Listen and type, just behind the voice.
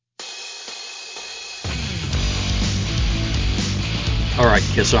right,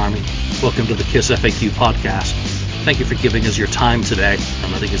 Kiss Army. Welcome to the Kiss FAQ podcast. Thank you for giving us your time today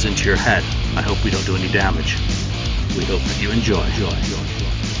and letting us into your head. I hope we don't do any damage. We hope that you enjoy.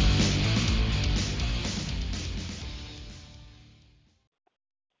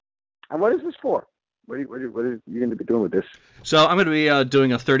 And what is this for? What are you going to be doing with this? So I'm going to be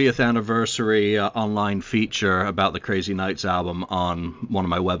doing a 30th anniversary online feature about the Crazy Nights album on one of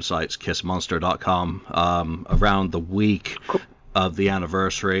my websites, kissmonster.com, around the week of the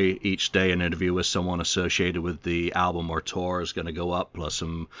anniversary. Each day an interview with someone associated with the album or tour is going to go up, plus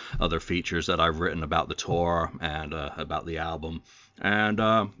some other features that I've written about the tour and about the album. And,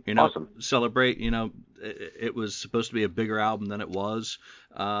 Awesome. Celebrate, it was supposed to be a bigger album than it was.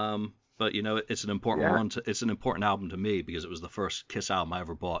 But it's an important one. It's an important album to me because it was the first Kiss album I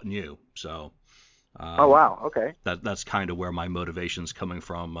ever bought new. So. Oh wow. Okay. That's kind of where my motivation's coming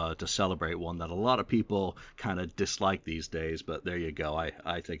from, to celebrate one that a lot of people kind of dislike these days. But there you go.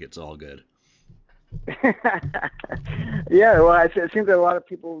 I think it's all good. Yeah. Well, it seems that a lot of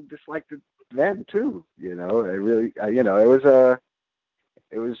people disliked it then too. It really.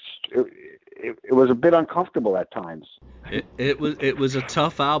 It was a bit uncomfortable at times. It was a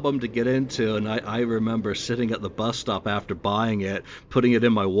tough album to get into, and I remember sitting at the bus stop after buying it, putting it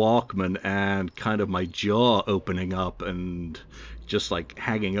in my Walkman, and kind of my jaw opening up and just like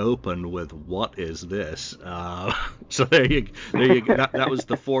hanging open with what is this? So there you go. That was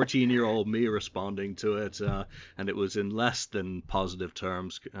the 14-year-old me responding to it, and it was in less than positive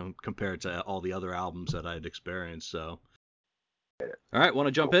terms compared to all the other albums that I'd experienced. So, all right, want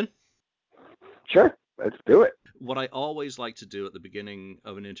to jump in? Sure, let's do it. What I always like to do at the beginning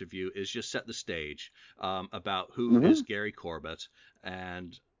of an interview is just set the stage, about who is Gary Corbett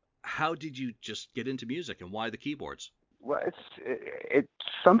and how did you just get into music and why the keyboards? Well, it's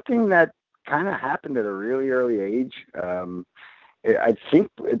something that kind of happened at a really early age. I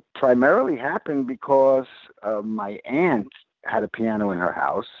think it primarily happened because my aunt had a piano in her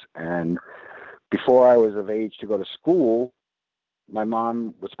house, and before I was of age to go to school, my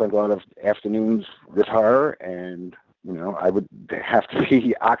mom would spend a lot of afternoons with her, and I would have to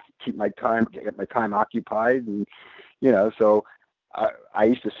get my time occupied, and so I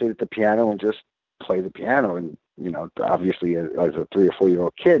used to sit at the piano and just play the piano, and obviously as a 3 or 4 year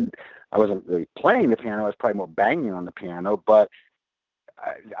old kid, I wasn't really playing the piano. I was probably more banging on the piano, but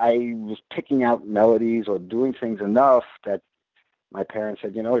I was picking out melodies or doing things enough that my parents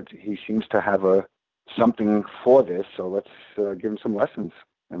said, he seems to have something for this, so let's give him some lessons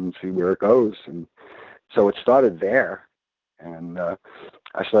and see where it goes. And so it started there, and I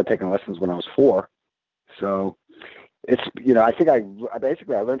started taking lessons when I was 4. So it's I think I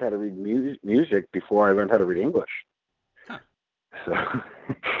learned how to read music before I learned how to read English. Huh.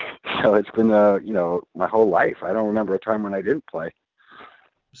 So it's been my whole life. I don't remember a time when I didn't play.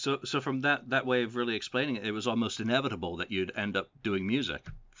 So from that way of really explaining it, it was almost inevitable that you'd end up doing music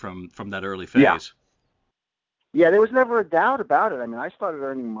from that early phase. Yeah, there was never a doubt about it. I mean, I started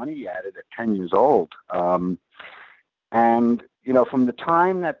earning money at it at 10 years old. And, from the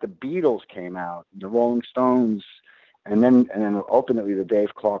time that the Beatles came out, the Rolling Stones, and then ultimately the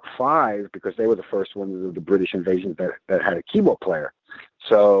Dave Clark 5, because they were the first ones of the British invasion that had a keyboard player.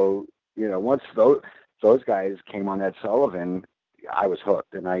 So, once those guys came on Ed Sullivan, I was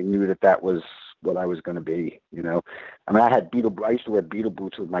hooked, and I knew that was what I was going to be, I mean, I used to wear Beatle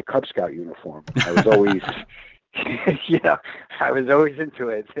boots with my Cub Scout uniform. I was always, I was always into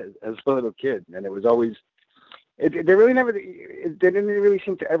it as a little kid, and it was always, there didn't really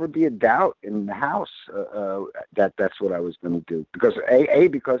seem to ever be a doubt in the house that that's what I was going to do, because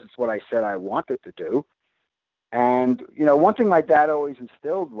because it's what I said I wanted to do, and one thing my dad always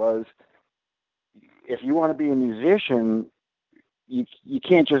instilled was, if you want to be a musician, you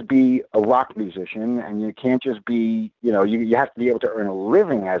can't just be a rock musician, and you can't just be, you have to be able to earn a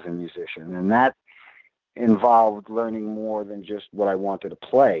living as a musician, and that involved learning more than just what I wanted to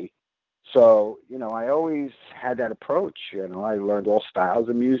play. So, I always had that approach. I learned all styles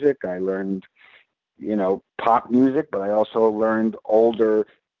of music. I learned, pop music, but I also learned older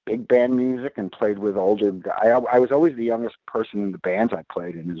big band music and played with older guys. I was always the youngest person in the bands I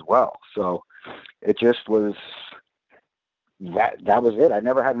played in as well. So it just was, that was it. I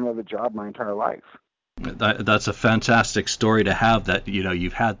never had another job my entire life. That's a fantastic story to have. That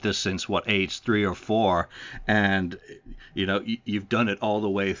you've had this since what age, 3 or 4, and you've done it all the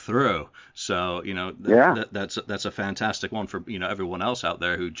way through. So Yeah. that's a fantastic one for everyone else out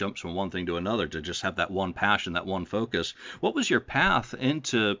there who jumps from one thing to another, to just have that one passion, that one focus. What was your path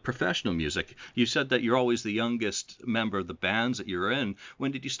into professional music? You said that you're always the youngest member of the bands that you're in.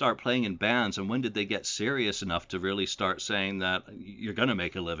 When did you start playing in bands, and when did they get serious enough to really start saying that you're going to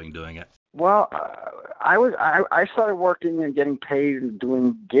make a living doing it? Well, I started working and getting paid and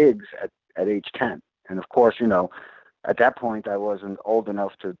doing gigs at age 10. And of course, at that point I wasn't old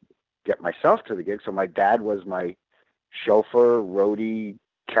enough to get myself to the gig. So my dad was my chauffeur, roadie,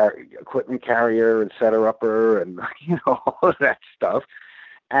 equipment carrier, and setter upper, and all of that stuff.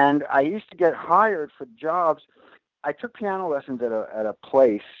 And I used to get hired for jobs. I took piano lessons at a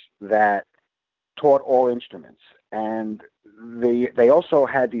place that taught all instruments, and they also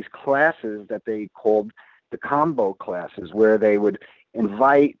had these classes that they called the combo classes, where they would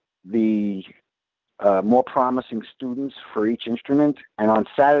invite the more promising students for each instrument, and on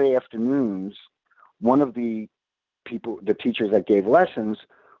Saturday afternoons, one of the teachers that gave lessons,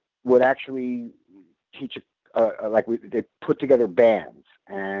 would actually teach they put together bands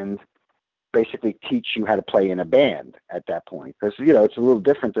and basically teach you how to play in a band at that point, because it's a little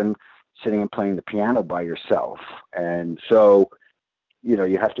different than sitting and playing the piano by yourself. And so,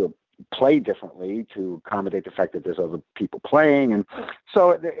 you have to play differently to accommodate the fact that there's other people playing. And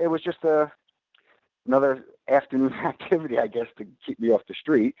so it was just another afternoon activity, I guess, to keep me off the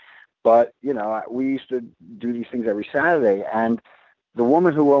street. But, we used to do these things every Saturday. And the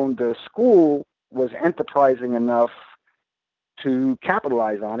woman who owned the school was enterprising enough to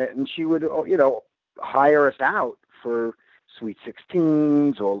capitalize on it. And she would, hire us out for sweet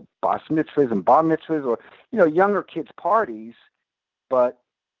 16s or bas mitzvahs and bar mitzvahs, or younger kids' parties. But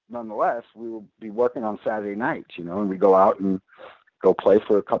nonetheless, we would be working on Saturday nights, and we go out and go play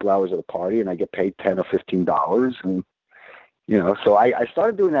for a couple hours at a party, and I get paid $10 or $15, and so I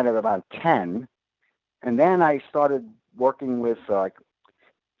started doing that at about 10, and then I started working with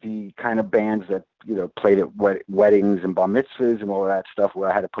the kind of bands that played at weddings and bar mitzvahs and all of that stuff, where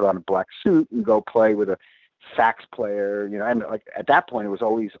I had to put on a black suit and go play with a sax player, and at that point it was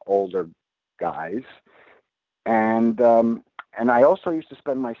always older guys, and I also used to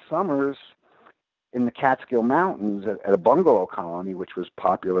spend my summers in the Catskill Mountains at a bungalow colony, which was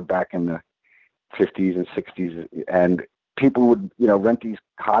popular back in the 50s and 60s, and people would rent these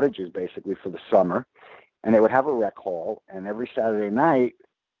cottages basically for the summer, and they would have a rec hall, and every Saturday night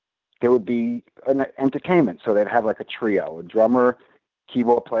there would be an entertainment. So they'd have like a trio, a drummer,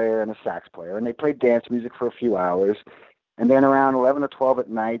 keyboard player, and a sax player, and they played dance music for a few hours. And then around 11 or 12 at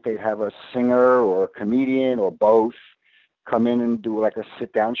night, they'd have a singer or a comedian or both come in and do like a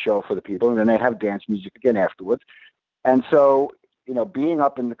sit-down show for the people, and then they'd have dance music again afterwards. And so, being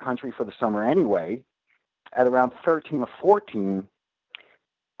up in the country for the summer anyway, at around 13 or 14,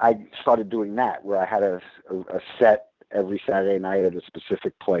 I started doing that, where I had a set every Saturday night at a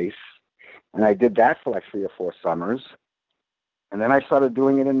specific place. And I did that for like 3 or 4 summers. And then I started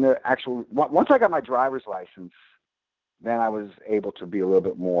doing it in the actual, once I got my driver's license, then I was able to be a little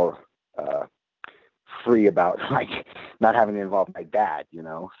bit more free about not having to involve my dad,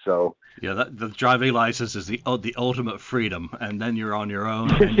 So yeah, the driving license is the ultimate freedom, and then you're on your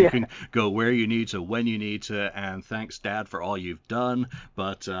own, and you can go where you need to, when you need to, and thanks, Dad, for all you've done.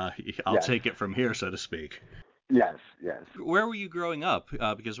 But I'll take it from here, so to speak. Yes. Where were you growing up?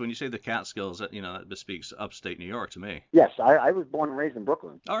 Because when you say the Catskills, that bespeaks upstate New York to me. Yes, I was born and raised in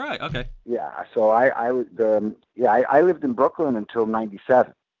Brooklyn. All right, okay. Yeah, so I lived in Brooklyn until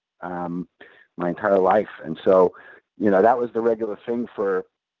 '97, my entire life, and so that was the regular thing for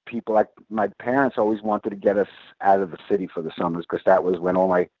people. Like my parents always wanted to get us out of the city for the summers, because that was when all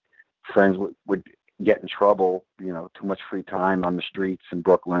my friends would get in trouble. Too much free time on the streets in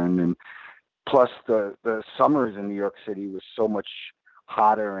Brooklyn, and plus the summers in New York City was so much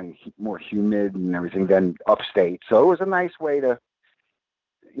hotter and more humid and everything than upstate. So it was a nice way to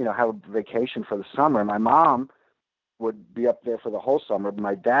have a vacation for the summer. My mom would be up there for the whole summer.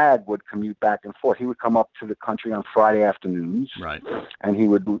 My dad would commute back and forth. He would come up to the country on Friday afternoons, right, and he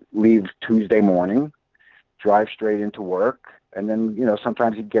would leave Tuesday morning, drive straight into work, and then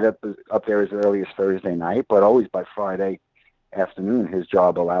sometimes he'd get up there as early as Thursday night, but always by Friday afternoon his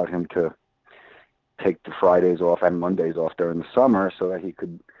job allowed him to take the Fridays off and Mondays off during the summer so that he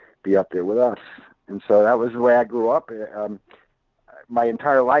could be up there with us. And so that was the way I grew up. My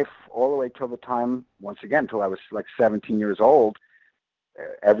entire life, all the way till the time, once again, till I was like 17 years old,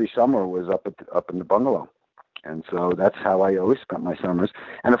 every summer was up in the bungalow. And so that's how I always spent my summers.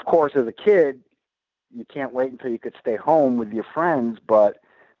 And of course, as a kid, you can't wait until you could stay home with your friends, but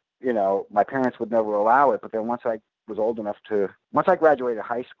my parents would never allow it. But then once I was old enough once I graduated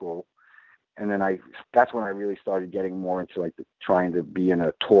high school, and then that's when I really started getting more into like trying to be in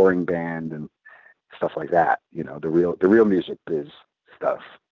a touring band and stuff like that. The real music biz stuff.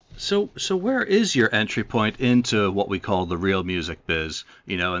 So where is your entry point into what we call the real music biz?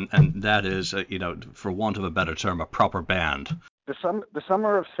 And that is, for want of a better term, a proper band. The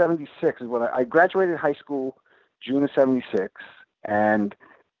summer of '76 is when I graduated high school, June of '76, and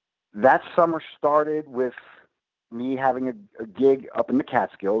that summer started with me having a gig up in the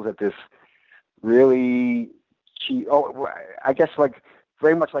Catskills at this really cheap. Oh, I guess like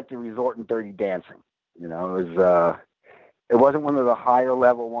very much like the Resort and Dirty Dancing. It wasn't one of the higher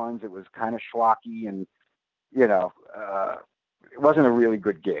level ones. It was kind of schlocky, and it wasn't a really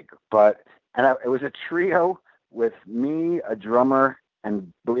good gig. It was a trio with me, a drummer,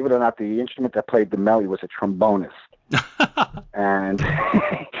 and believe it or not, the instrument that played the melody was a trombonist. And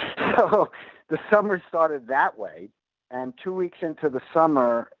so the summer started that way. And 2 weeks into the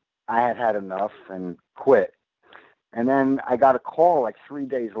summer, I had had enough and quit. And then I got a call like 3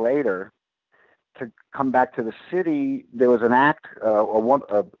 days later to come back to the city. There was an act, a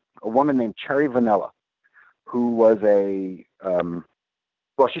woman named Cherry Vanilla, who was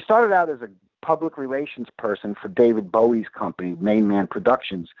she started out as a public relations person for David Bowie's company, Main Man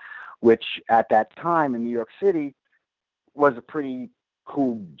Productions, which at that time in New York City was a pretty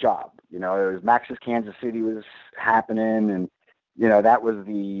cool job. It was Max's Kansas City was happening, and that was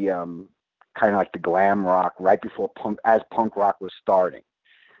the kind of like the glam rock right before punk rock was starting.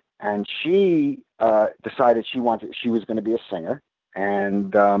 And she decided she was going to be a singer,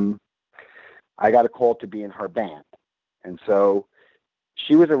 and I got a call to be in her band. And so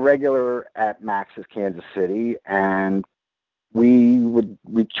she was a regular at Max's Kansas City, and we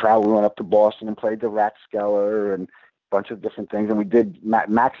traveled. We went up to Boston and played the Rathskeller and a bunch of different things. And we did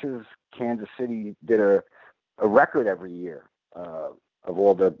Max's Kansas City did a record every year of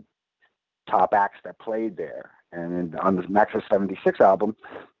all the top acts that played there. And on the Max's '76 album,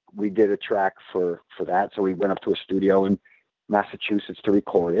 we did a track for that. So we went up to a studio in Massachusetts to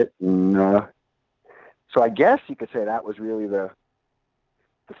record it. And so I guess you could say that was really the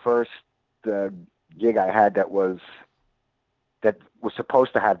first gig I had that was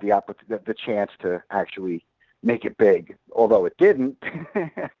supposed to have the chance to actually make it big, although it didn't.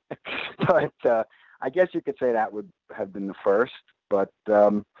 But I guess you could say that would have been the first. But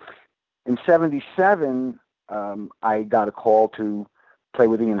in '77, I got a call to play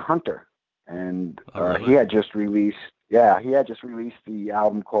with Ian Hunter, and really? he had just released the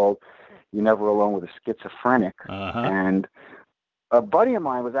album called "You're Never Alone with a Schizophrenic," and a buddy of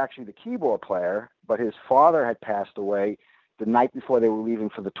mine was actually the keyboard player, but his father had passed away the night before they were leaving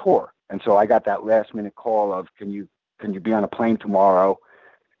for the tour, and so I got that last minute call of, can you be on a plane tomorrow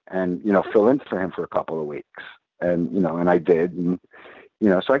and fill in for him for a couple of weeks, and and I did, and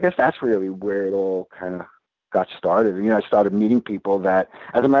so I guess that's really where it all kind of got started. I started meeting people that,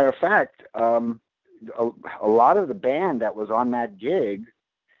 as a matter of fact, a lot of the band that was on that gig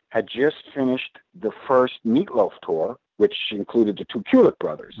had just finished the first Meatloaf tour, which included the two Kulick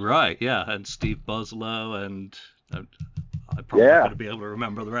brothers. Right, yeah, and Steve Buslow, and I probably not going to be able to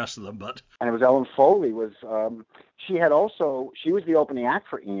remember the rest of them, but... And it was Ellen Foley she was the opening act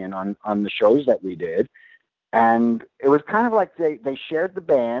for Ian on the shows that we did. And it was kind of like they shared the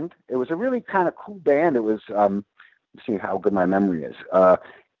band. It was a really kind of cool band. It was, let's see how good my memory is. The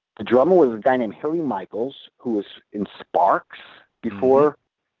drummer was a guy named Hilly Michaels, who was in Sparks before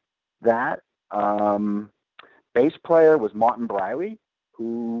that. Bass player was Martin Briley,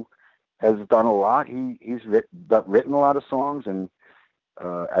 who has done a lot. He's written a lot of songs, and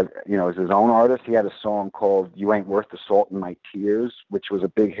as his own artist, he had a song called "You Ain't Worth the Salt in My Tears," which was a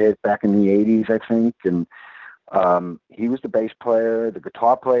big hit back in the '80s, I think. And he was the bass player. The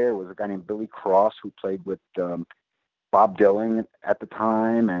guitar player was a guy named Billy Cross, who played with Bob Dylan at the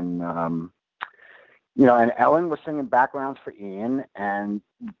time, and and Ellen was singing backgrounds for Ian, and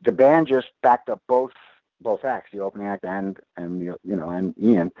the band just backed up both acts, the opening act and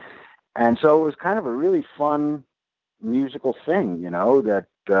Ian, and so it was kind of a really fun musical thing, that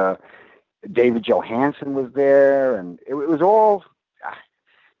David Johansen was there, and it was all.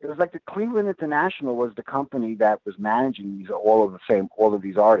 It was like the Cleveland International was the company that was managing all of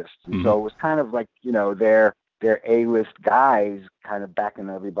these artists, and so it was kind of like their A-list guys kind of backing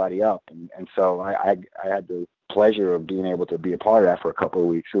everybody up, and so I had the pleasure of being able to be a part of that for a couple of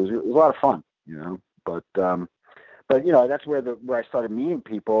weeks. It was a lot of fun, but that's where I started meeting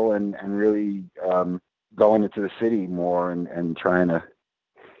people and really going into the city more and trying to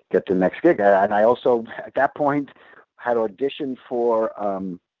get the next gig. And I also, at that point, had auditioned for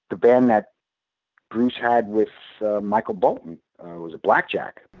the band that Bruce had with Michael Bolton. It was a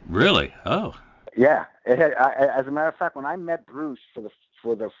Blackjack. Really? Oh. Yeah. As a matter of fact, when I met Bruce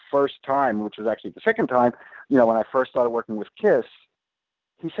for the first time, which was actually the second time, when I first started working with Kiss,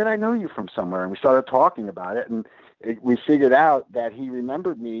 he said, I know you from somewhere. And we started talking about it. And we figured out that he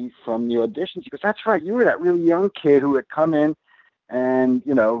remembered me from the auditions. He goes, that's right. You were that really young kid who had come in and,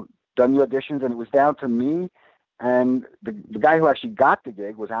 done the auditions. And it was down to me. And the guy who actually got the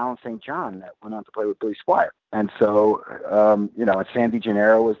gig was Alan St. John, that went on to play with Billy Squier. And so, and Sandy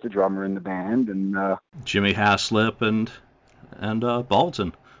Gennaro was the drummer in the band. And Jimmy Haslip and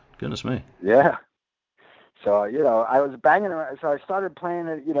Bolton. Goodness me. Yeah. So, I was banging around. So I started playing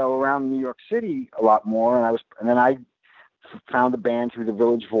it, around New York City a lot more. And then I found a band through the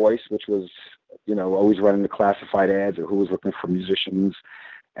Village Voice, which was, always running the classified ads or who was looking for musicians.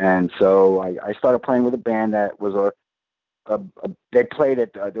 And so I started playing with a band that was they played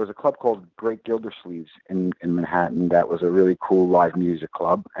at, there was a club called Great Gildersleeves in Manhattan. That was a really cool live music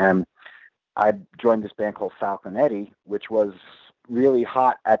club. And I joined this band called Falconetti, which was really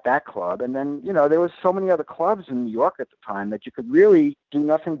hot at that club. And then, there was so many other clubs in New York at the time that you could really do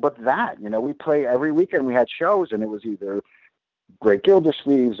nothing but that. We play every weekend. We had shows, and it was either Great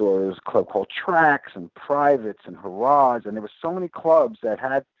Gildersleeves or there was a club called Tracks and Privates and Hurrahs. And there were so many clubs that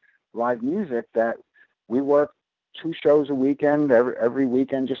had live music that we worked 2 shows a weekend, every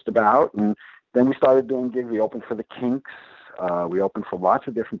weekend just about. And then we started doing gigs. We opened for the Kinks. We opened for lots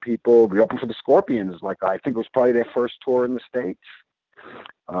of different people. We opened for the Scorpions. I think it was probably their first tour in the States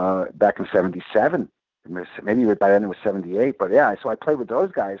back in '77. Maybe by then it was '78. But yeah, so I played with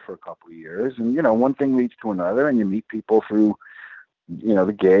those guys for a couple of years. And, one thing leads to another, and you meet people through,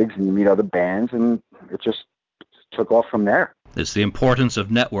 the gigs, and you meet other bands, and it just took off from there. It's the importance of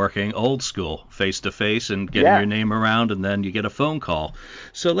networking, old school, face-to-face, and getting your name around, and then you get a phone call.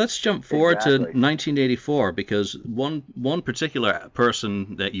 So let's jump forward to 1984, because one particular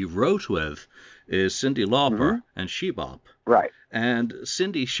person that you wrote with is Cyndi Lauper and She Bop. Right. And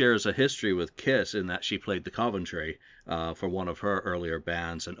Cyndi shares a history with Kiss in that she played the Coventry for one of her earlier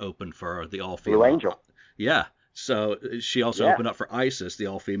bands and opened for the all-female... Blue Angel. Yeah. So she also opened up for Isis, the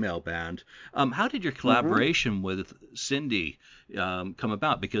all-female band. How did your collaboration with Cyndi come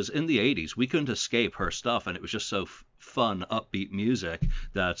about? Because in the 80s, we couldn't escape her stuff, and it was just so fun, upbeat music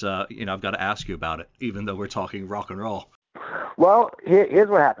that, I've got to ask you about it, even though we're talking rock and roll. Well, here's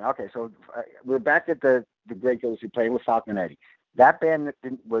what happened. Okay, so we're back at the Great Gildersleeves playing with Falconetti. That band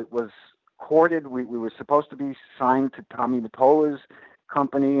was courted. We were supposed to be signed to Tommy Mottola's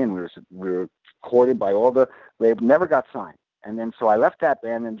company, and we were courted by all the labels, never got signed. And then so I left that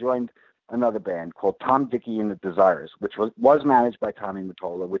band and joined another band called Tom Dickey and the Desires, which was managed by Tommy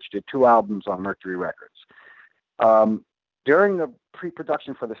Mottola, which did 2 albums on Mercury Records. During the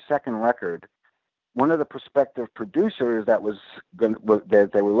pre-production for the second record, one of the prospective producers that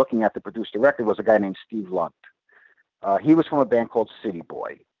they were looking at to produce the record was a guy named Steve Lunt. He was from a band called City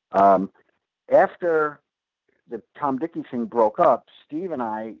Boy. After the Tom Dickey thing broke up, Steve and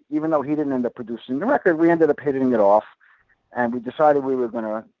I, even though he didn't end up producing the record, we ended up hitting it off, and we decided we were going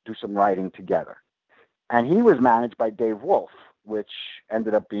to do some writing together. And he was managed by Dave Wolf, which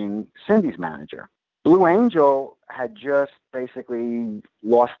ended up being Cyndi's manager. Blue Angel had just basically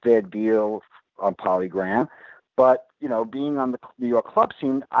lost their deal on Polygram, but, being on the New York club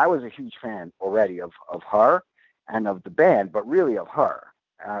scene, I was a huge fan already of her and of the band, but really of her.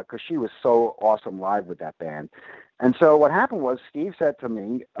 Because she was so awesome live with that band. And so what happened was Steve said to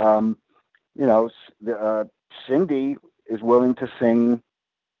me, Cyndi is willing to sing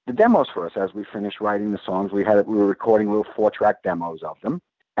the demos for us as we finished writing the songs. We were recording little 4-track demos of them.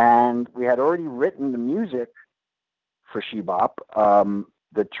 And we had already written the music for She Bop.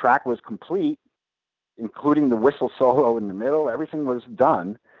 The track was complete, including the whistle solo in the middle. Everything was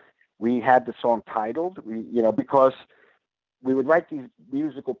done. We had the song titled, because we would write these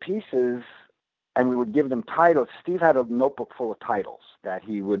musical pieces and we would give them titles. Steve had a notebook full of titles that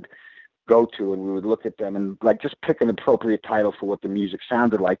he would go to, and we would look at them and just pick an appropriate title for what the music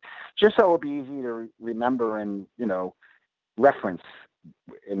sounded like, just so it would be easy to remember and, reference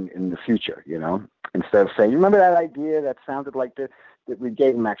in the future, instead of saying, remember that idea that sounded like this? That we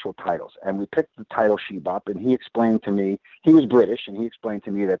gave him actual titles, and we picked the title She Bop, and he explained to me, he was British, and he explained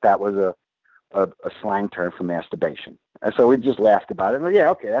to me that was a slang term for masturbation. And so we just laughed about it. And yeah,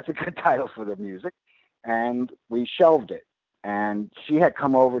 okay, that's a good title for the music. And we shelved it. And she had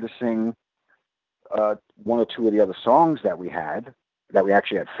come over to sing 1 or 2 of the other songs that we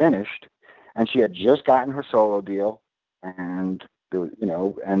actually had finished. And she had just gotten her solo deal. And There was,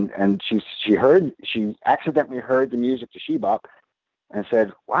 and she accidentally heard the music to Shebop and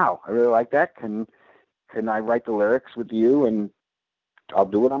said, "Wow, I really like that. Can I write the lyrics with you and I'll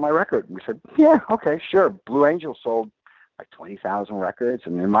do it on my record?" And we said, "Yeah, okay, sure." Blue Angel sold like 20,000 records,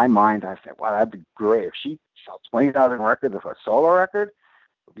 and in my mind, I said, "Wow, that'd be great if she sold 20,000 records of a solo record. It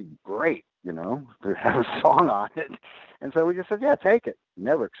would be great, to have a song on it." And so we just said, "Yeah, take it."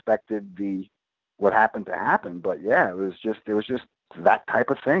 Never expected what happened to happen, but yeah, it was just that type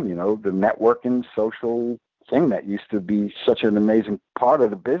of thing, the networking, social thing that used to be such an amazing part of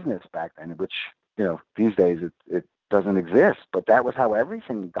the business back then, which these days it doesn't exist. But that was how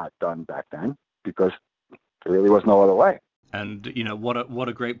everything got done back then, because there really was no other way. And what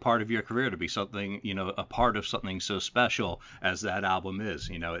a great part of your career to be something, a part of something so special as that album is.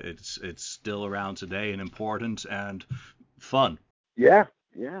 It's still around today and important and fun. Yeah,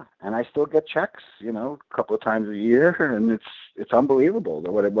 yeah, and I still get checks, a couple of times a year, and it's unbelievable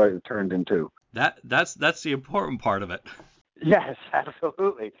what it turned into. That's the important part of it. Yes,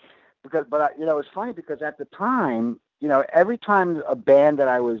 absolutely. But it's funny because at the time, every time a band that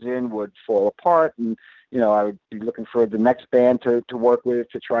I was in would fall apart, and I would be looking for the next band to work with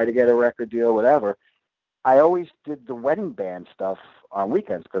to try to get a record deal, whatever. I always did the wedding band stuff on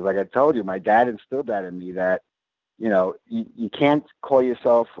weekends because, like I told you, my dad instilled that in me that you can't call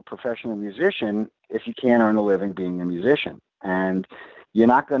yourself a professional musician if you can't earn a living being a musician, and you're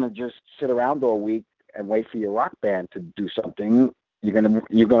not going to just sit around all week and wait for your rock band to do something. You're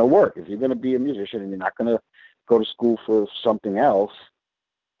gonna work. If you're gonna be a musician and you're not gonna go to school for something else,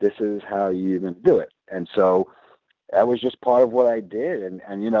 this is how you're gonna do it. And so that was just part of what I did. And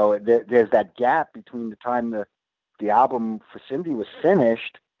there's that gap between the time the album for Cindy was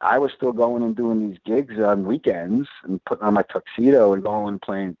finished. I was still going and doing these gigs on weekends and putting on my tuxedo and going and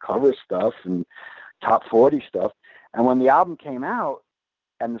playing cover stuff and top 40 stuff. And when the album came out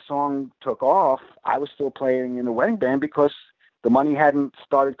and the song took off, I was still playing in the wedding band because the money hadn't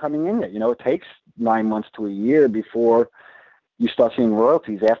started coming in yet. It takes 9 months to a year before you start seeing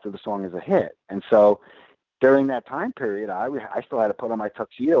royalties after the song is a hit. And so during that time period, I still had to put on my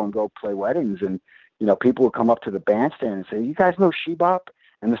tuxedo and go play weddings. And, people would come up to the bandstand and say, "You guys know Shebop?"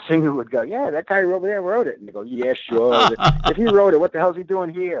 And the singer would go, "Yeah, that guy over there wrote it." And they go, "Yeah, sure. If he wrote it, what the hell's he doing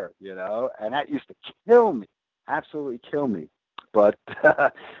here?" And that used to kill me, absolutely kill me. But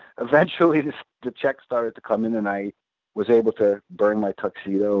eventually the check started to come in, and I was able to burn my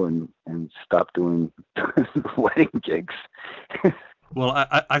tuxedo and stop doing wedding gigs. Well,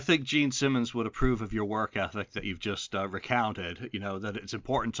 I think Gene Simmons would approve of your work ethic that you've just recounted, that it's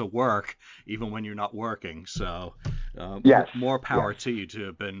important to work even when you're not working. So Yes, more power yes. to you to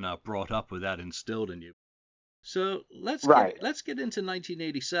have been brought up with that instilled in you. So Right. let's get into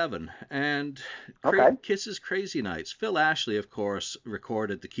 1987 and Okay. Kiss's Crazy Nights. Phil Ashley, of course,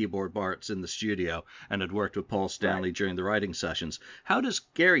 recorded the keyboard parts in the studio and had worked with Paul Right. Stanley during the writing sessions. How does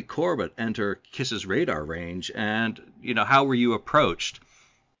Gary Corbett enter Kiss's radar range, and how were you approached?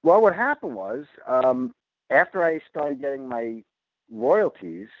 Well, what happened was, after I started getting my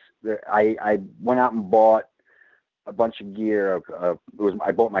royalties, I went out and bought a bunch of gear.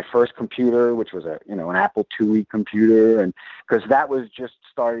 I bought my first computer, which was an Apple IIe computer, and because that was just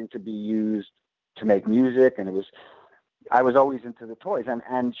starting to be used to make music, and I was always into the toys,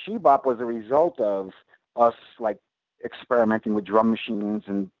 and Shebop was a result of us like experimenting with drum machines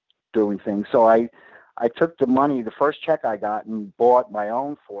and doing things. So I took the money, the first check I got, and bought my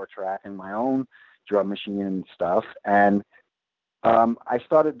own 4-track and my own drum machine and stuff, and I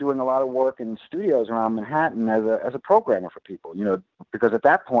started doing a lot of work in studios around Manhattan as a programmer for people, because at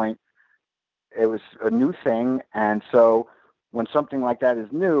that point it was a new thing, and so when something like that is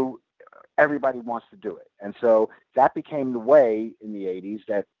new, everybody wants to do it, and so that became the way in the '80s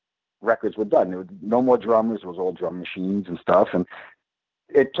that records were done. There were no more drummers; it was all drum machines and stuff, and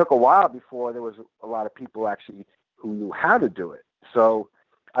it took a while before there was a lot of people actually who knew how to do it. So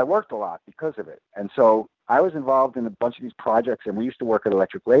I worked a lot because of it. And so I was involved in a bunch of these projects, and we used to work at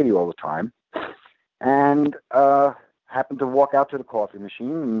Electric Lady all the time. And happened to walk out to the coffee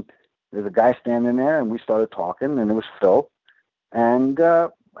machine, and there's a guy standing there, and we started talking, and it was Phil. And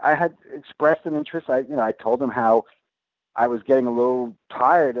I had expressed an interest. I told him how I was getting a little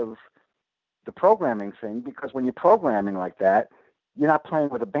tired of the programming thing, because when you're programming like that, you're not playing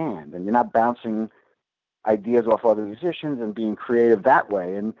with a band, and you're not bouncing ideas off other musicians and being creative that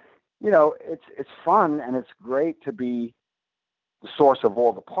way. And it's fun and it's great to be the source of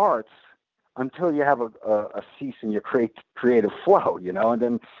all the parts until you have a cease in your creative flow, and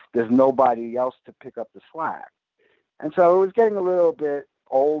then there's nobody else to pick up the slack. And so it was getting a little bit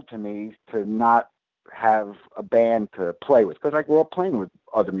old to me to not have a band to play with, because I grew up playing with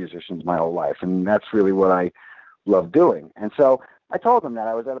other musicians my whole life, and that's really what I love doing. And so I told them that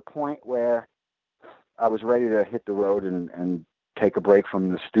I was at a point where I was ready to hit the road and take a break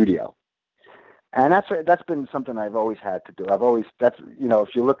from the studio. And that's been something I've always had to do.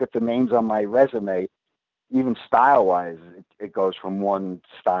 If you look at the names on my resume, even style-wise, it goes from one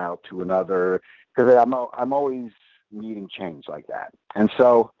style to another, because I'm always needing change like that. And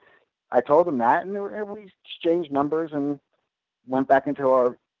so I told him that, and we exchanged numbers and went back into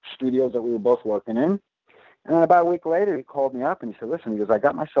our studios that we were both working in. And then about a week later, he called me up and he said, listen, he goes, I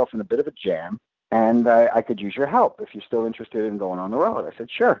got myself in a bit of a jam, and I could use your help if you're still interested in going on the road. I said,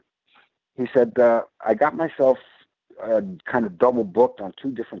 sure. He said, I got myself kind of double booked on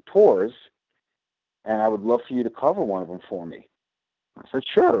 2 different tours, and I would love for you to cover one of them for me. I said,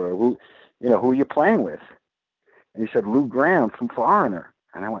 sure. Who are you playing with? And he said, Lou Gramm from Foreigner.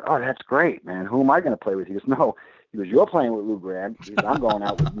 And I went, oh, that's great, man. Who am I going to play with? He goes, no. He goes, you're playing with Lou Gramm. He goes, I'm going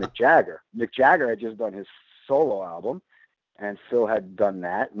out with Mick Jagger. Mick Jagger had just done his solo album, and Phil had done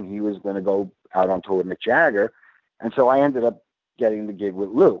that, and he was going to go out on tour with Mick Jagger. And so I ended up getting the gig with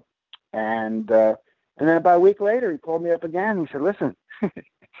Lou. And then about a week later, he called me up again. He said, listen,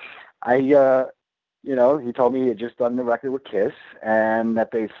 he told me he had just done the record with Kiss, and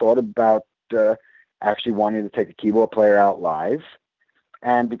that they thought about actually wanting to take a keyboard player out live.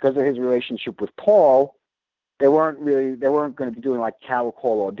 And because of his relationship with Paul, they weren't going to be doing like cattle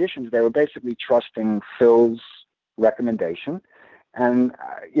call auditions. They were basically trusting Phil's recommendation. And,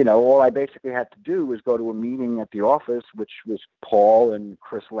 all I basically had to do was go to a meeting at the office, which was Paul and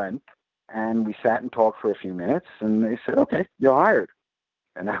Chris Lent. And we sat and talked for a few minutes, and they said, okay, you're hired.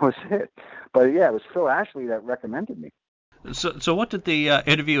 And that was it. But yeah, it was Phil Ashley that recommended me. So what did the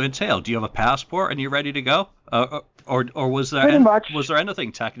interview entail? Do you have a passport and you're ready to go, or was there was there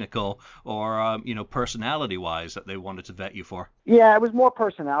anything technical or personality wise that they wanted to vet you for? Yeah, it was more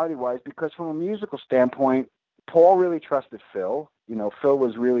personality wise, because from a musical standpoint, Paul really trusted Phil. Phil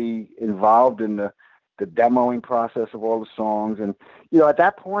was really involved in the demoing process of all the songs, and at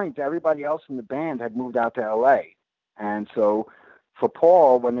that point, everybody else in the band had moved out to L.A. And so for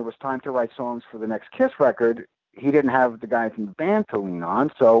Paul, when it was time to write songs for the next Kiss record, he didn't have the guys in the band to lean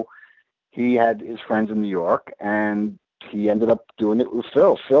on, so he had his friends in New York, and he ended up doing it with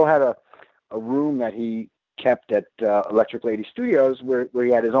Phil. Phil had a room that he kept at Electric Lady Studios where he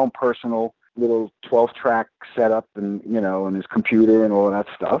had his own personal little 12-track setup and, and his computer and all of that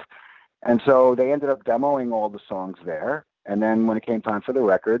stuff. And so they ended up demoing all the songs there. And then when it came time for the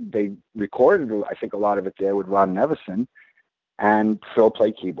record, they recorded, I think, a lot of it there with Ron Nevison, and Phil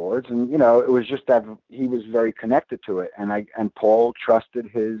played keyboards. And, it was just that he was very connected to it. And Paul trusted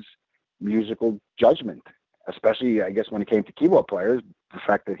his musical judgment, especially, I guess, when it came to keyboard players, the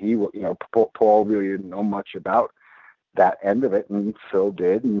fact that Paul really didn't know much about that end of it, and Phil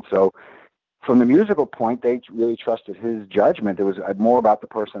did. And so from the musical point, they really trusted his judgment. It was more about the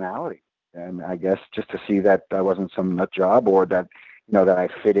personality. And I guess just to see that I wasn't some nut job, or that, that I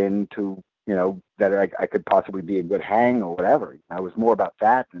fit into, that I could possibly be a good hang or whatever. I was more about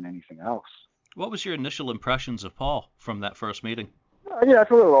that than anything else. What was your initial impressions of Paul from that first meeting?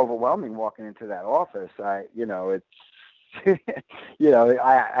 It's a little overwhelming walking into that office. I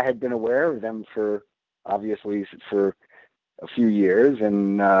had been aware of them for a few years,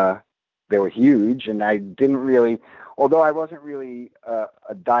 and they were huge, and I didn't really, although I wasn't really a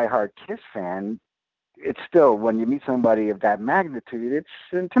diehard Kiss fan, it's still, when you meet somebody of that magnitude, it's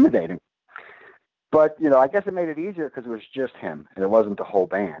intimidating. But, I guess it made it easier because it was just him, and it wasn't the whole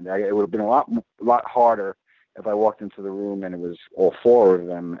band. It would have been a lot harder if I walked into the room and it was all 4 of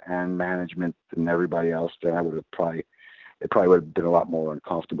them and management and everybody else. Then it probably would have been a lot more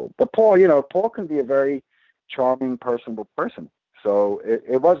uncomfortable. But Paul, Paul can be a very charming, personable person. So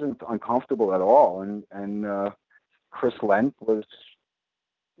it wasn't uncomfortable at all. And Chris Lent was,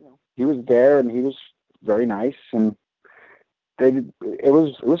 he was there, and he was very nice, and it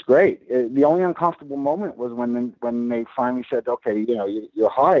was great. The only uncomfortable moment was when they finally said, okay, you're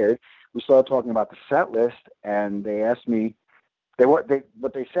hired. We started talking about the set list, and they asked me, what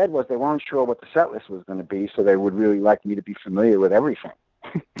they said was they weren't sure what the set list was going to be, so they would really like me to be familiar with everything.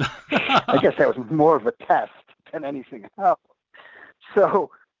 I guess that was more of a test than anything else.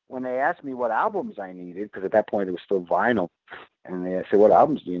 So when they asked me what albums I needed, because at that point it was still vinyl, and they said, what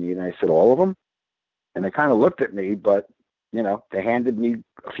albums do you need? And I said, all of them. And they kind of looked at me, but, they handed me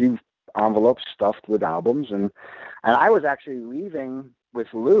a few envelopes stuffed with albums. And I was actually leaving with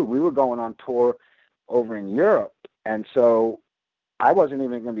Lou. We were going on tour over in Europe. And so I wasn't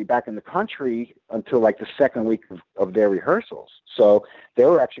even going to be back in the country until like the second week of their rehearsals. So they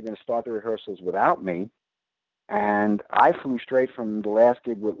were actually going to start the rehearsals without me. And I flew straight from the last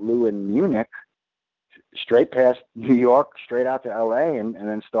gig with Lou in Munich, straight past New York, straight out to LA, and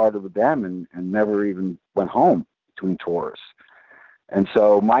then started with them and never even went home between tours. And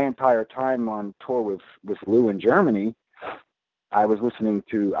so my entire time on tour with Lou in Germany, I was listening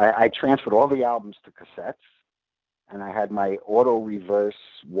to, I transferred all the albums to cassettes, and I had my auto reverse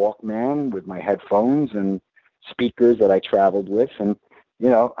Walkman with my headphones and speakers that I traveled with. And,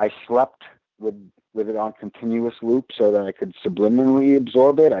 I slept with it on continuous loop so that I could subliminally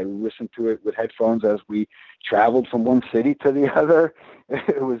absorb it. I listened to it with headphones as we traveled from one city to the other.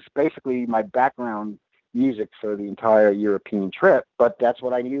 It was basically my background music for the entire European trip, but that's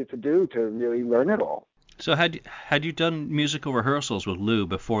what I needed to do to really learn it all. So had you done musical rehearsals with Lou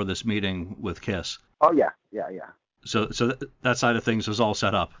before this meeting with Kiss? Oh, yeah. So that side of things was all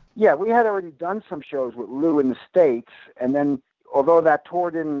set up? Yeah, we had already done some shows with Lou in the States, and then although that tour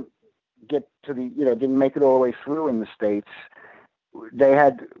didn't get to didn't make it all the way through in the States,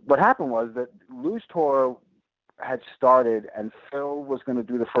 what happened was that Lou's tour had started, and Phil was going to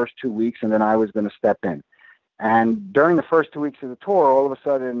do the first 2 weeks, and then I was going to step in. And during the first 2 weeks of the tour, all of a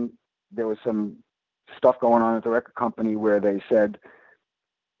sudden, there was some stuff going on at the record company where they said,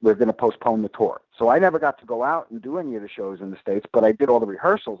 we're going to postpone the tour. So I never got to go out and do any of the shows in the States, but I did all the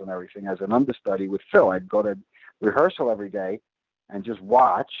rehearsals and everything as an understudy with Phil. I'd go to rehearsal every day and just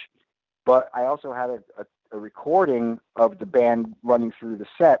watch. But I also had a recording of the band running through the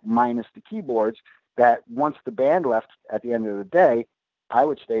set minus the keyboards, that once the band left at the end of the day, I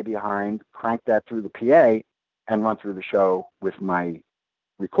would stay behind, crank that through the PA, and run through the show with my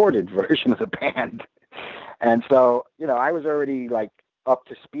recorded version of the band. And so, I was already like up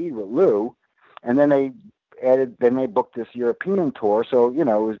to speed with Lou, and then they booked this European tour. So, it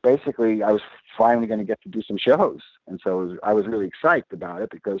was basically, I was finally going to get to do some shows. And so I was really excited about it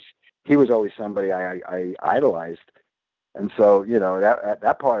because he was always somebody I idolized. And so,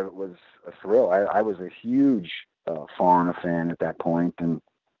 that part of it was a thrill. I was a huge Foreigner fan at that point, and,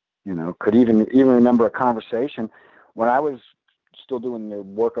 could even remember a conversation when I was still doing the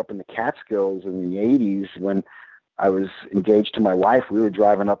work up in the Catskills in the 80s when I was engaged to my wife. We were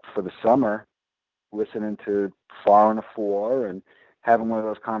driving up for the summer, listening to Foreigner 4 and having one of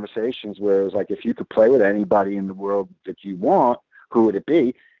those conversations where it was like, if you could play with anybody in the world that you want, who would it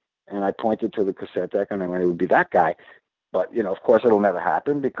be? And I pointed to the cassette deck, and I went, it would be that guy. But, of course, it'll never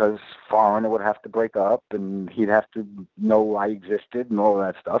happen because Foreigner would have to break up, and he'd have to know I existed and all of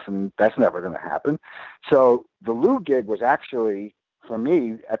that stuff, and that's never going to happen. So the Lou gig was actually, for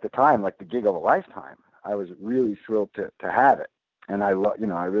me, at the time, like the gig of a lifetime. I was really thrilled to have it. And I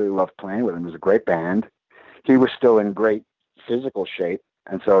really loved playing with him. It was a great band. He was still in great physical shape.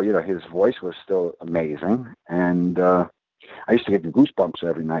 And so, his voice was still amazing. And I used to get the goosebumps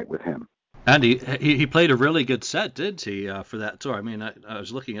every night with him. And he played a really good set, didn't he, for that tour? I mean, I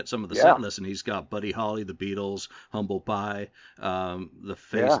was looking at some of the set lists, and he's got Buddy Holly, the Beatles, Humble Pie,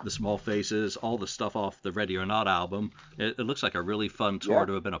 the Small Faces, all the stuff off the Ready or Not album. It looks like a really fun tour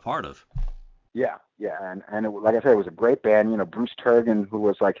to have been a part of. Yeah, and like I said, it was a great band. Bruce Turgon, who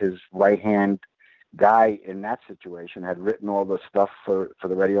was like his right-hand guy in that situation, had written all the stuff for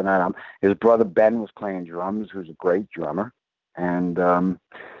the Ready or Not album. His brother Ben was playing drums, who's a great drummer, and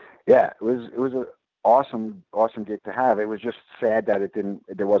it was an awesome gig to have. It was just sad that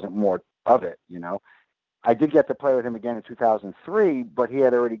there wasn't more of it. I did get to play with him again in 2003, but he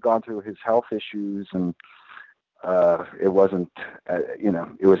had already gone through his health issues, and it wasn't,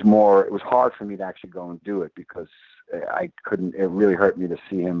 it was hard for me to actually go and do it because I couldn't, it really hurt me to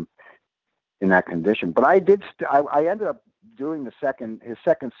see him in that condition. But I did, I ended up doing his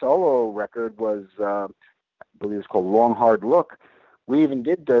second solo record was, I believe it was called Long Hard Look. We even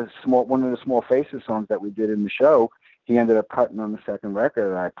did one of the Small Faces songs that we did in the show. He ended up cutting on the second record,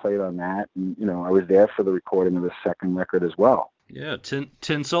 and I played on that. And, I was there for the recording of the second record as well. Yeah,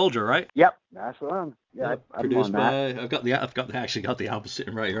 Tin Soldier, right? Yep, that's the one. Yeah, produced by. I've got the album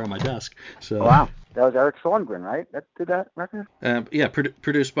sitting right here on my desk. So. Wow, that was Eric Thorngren, right? That did that record.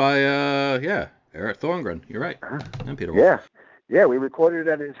 Produced by Eric Thorngren. You're right. And Peter Wolf. Yeah. We recorded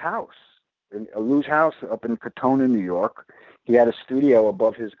it at his house, in Lou's house up in Katona, New York. He had a studio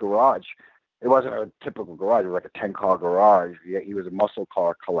above his garage. It wasn't a typical garage; it was like a 10-car garage. He was a muscle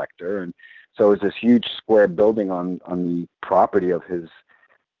car collector, and so it was this huge square building on the property of his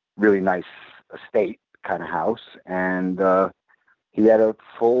really nice estate kind of house. And he had a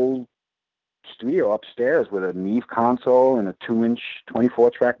full studio upstairs with a Neve console and a 2-inch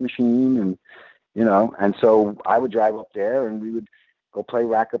 24-track machine. And, and so I would drive up there and we would go play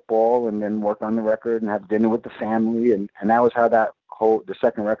racquetball, and then work on the record and have dinner with the family, and that was how the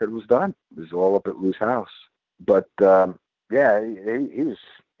second record was done. It was all up at Lou's house. But yeah, it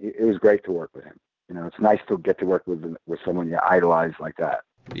was great to work with him. It's nice to get to work with someone you idolize like that.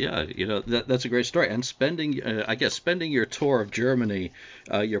 Yeah, that's a great story. And spending your tour of Germany,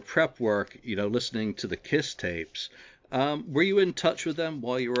 your prep work, listening to the Kiss tapes. Were you in touch with them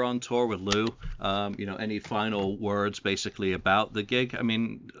while you were on tour with Lou? Any final words basically about the gig? I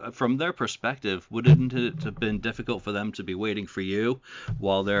mean, from their perspective, wouldn't it have been difficult for them to be waiting for you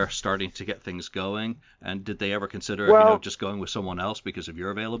while they're starting to get things going? And did they ever consider, just going with someone else because of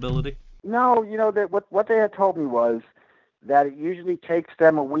your availability? No, that what they had told me was that it usually takes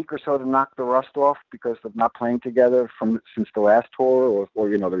them a week or so to knock the rust off because of not playing together since the last tour or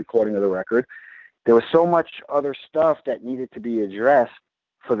the recording of the record. There was so much other stuff that needed to be addressed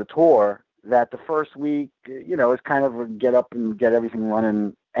for the tour that the first week, is kind of a get up and get everything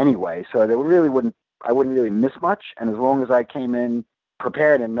running anyway. So I wouldn't really miss much. And as long as I came in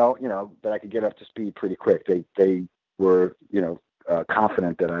prepared and know, that I could get up to speed pretty quick, they were,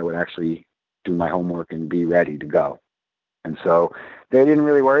 confident that I would actually do my homework and be ready to go. And so they didn't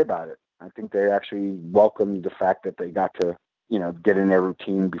really worry about it. I think they actually welcomed the fact that they got to, get in their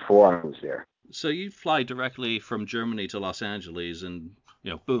routine before I was there. So you fly directly from Germany to Los Angeles and,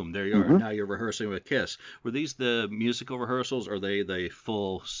 boom, there you are. Mm-hmm. Now you're rehearsing with Kiss. Were these the musical rehearsals or are they the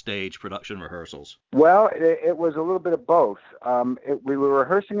full stage production rehearsals? Well, it was a little bit of both. We were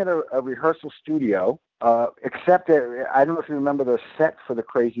rehearsing at a rehearsal studio, except that, I don't know if you remember the set for the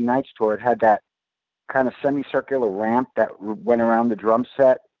Crazy Nights tour. It had that kind of semicircular ramp that went around the drum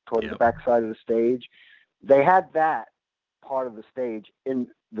set towards the backside of the stage. They had that part of the stage in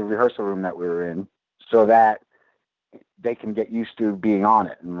the rehearsal room that we were in so that they can get used to being on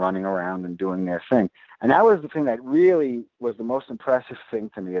it and running around and doing their thing. And that was the thing that really was the most impressive thing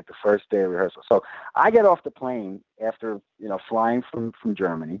to me at the first day of rehearsal. So I get off the plane after, flying from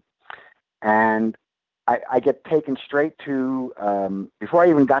Germany, and I get taken straight to, before I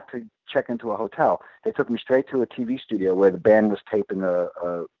even got to check into a hotel, they took me straight to a TV studio where the band was taping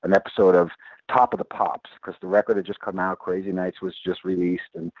an episode of Top of the Pops, because the record had just come out. Crazy Nights was just released,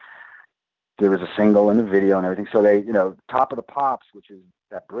 and there was a single and a video and everything. So they, Top of the Pops, which is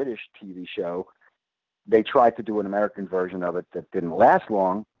that British TV show, they tried to do an American version of it that didn't last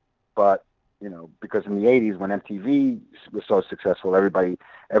long, but because in the 80s when MTV was so successful,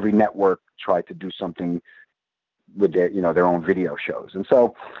 every network tried to do something with their own video shows. And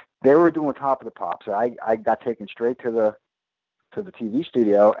so they were doing Top of the Pops. So I got taken straight to the TV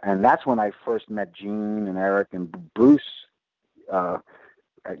studio, and that's when I first met Gene and Eric and Bruce. I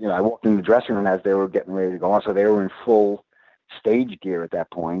walked in the dressing room as they were getting ready to go on, so they were in full stage gear at that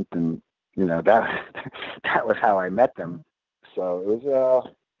point, and that was how I met them. So it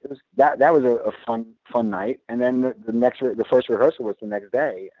was a fun night. And then the first rehearsal was the next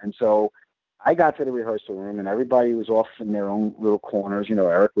day, and so I got to the rehearsal room, and everybody was off in their own little corners.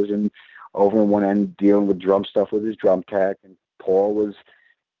 Eric was over in one end dealing with drum stuff with his drum tech, and Paul was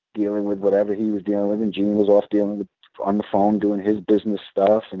dealing with whatever he was dealing with, and Gene was off dealing with on the phone doing his business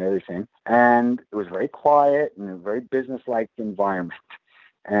stuff and everything. And it was very quiet and a very business-like environment.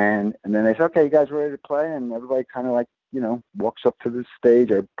 And then they said, okay, you guys ready to play? And everybody kind of walks up to the stage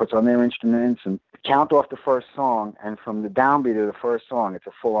or puts on their instruments and count off the first song. And from the downbeat of the first song, it's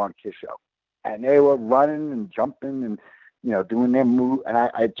a full-on Kiss show. And they were running and jumping and, doing their move. And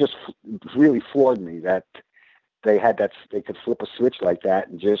I just really floored me that they could flip a switch like that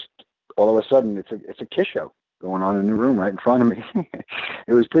and just all of a sudden it's a Kiss show going on in the room right in front of me.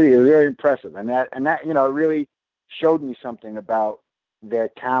 It was very impressive. And that really showed me something about their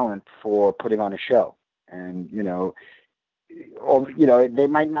talent for putting on a show. And, they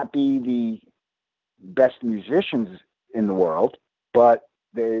might not be the best musicians in the world, but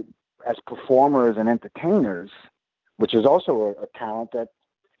they, as performers and entertainers, which is also a talent that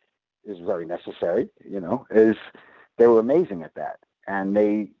is very necessary, they were amazing at that. And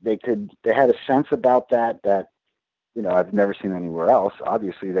they had a sense about that I've never seen anywhere else.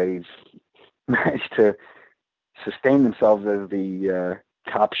 Obviously, they've managed to sustain themselves as the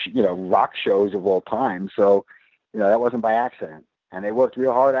top, rock shows of all time. So, that wasn't by accident, and they worked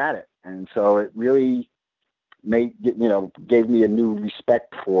real hard at it. And so it really gave me a new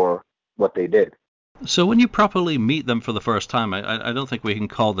respect for what they did. So when you properly meet them for the first time, I don't think we can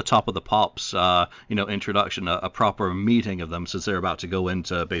call the Top of the Pops, introduction a proper meeting of them, since they're about to go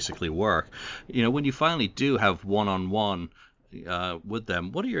into basically work. When you finally do have one-on-one with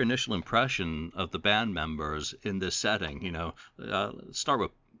them, what are your initial impression of the band members in this setting? Start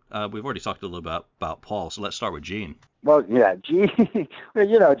with We've already talked a little bit about Paul, so let's start with Gene. Well, yeah, Gene.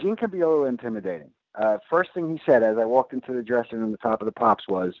 Well, Gene can be a little intimidating. First thing he said as I walked into the dressing room, the top of the Pops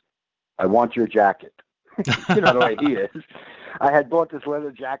was, "I want your jacket." You know the way he is. I had bought this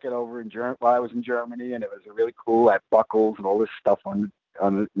leather jacket over in while I was in Germany, and it was really cool. I had buckles and all this stuff on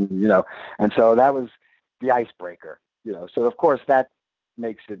and so that was the icebreaker. So of course that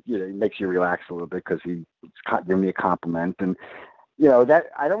makes you relax a little bit because he's giving me a compliment, and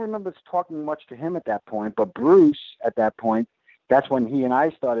that I don't remember talking much to him at that point, but Bruce at that point, that's when he and I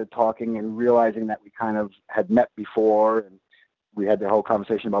started talking and realizing that we kind of had met before, and we had the whole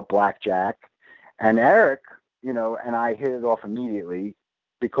conversation about blackjack. And Eric, and I hit it off immediately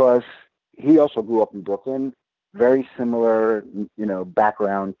because he also grew up in Brooklyn, very similar,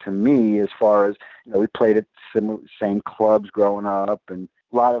 background to me as far as, we played at same clubs growing up, and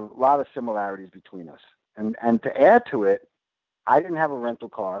a lot of similarities between us. And to add to it, I didn't have a rental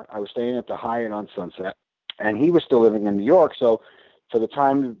car. I was staying at the Hyatt on Sunset, and he was still living in New York. So for the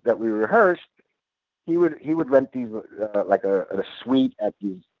time that we rehearsed, he would rent these like a suite at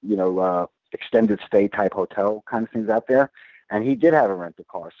these extended stay type hotel kind of things out there. And he did have a rental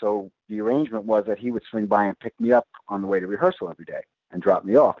car. So the arrangement was that he would swing by and pick me up on the way to rehearsal every day and drop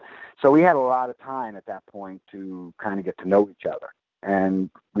me off. So we had a lot of time at that point to kind of get to know each other. And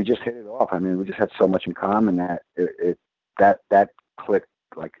we just hit it off. I mean, we just had so much in common that that clicked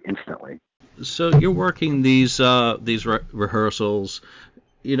like instantly. So you're working these rehearsals.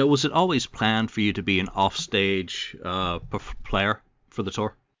 Was it always planned for you to be an offstage player for the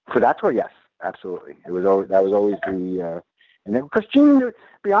tour? For that tour, yes, absolutely. That was always the and then, because Gene, to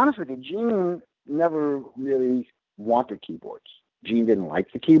be honest with you, Gene never really wanted keyboards. Gene didn't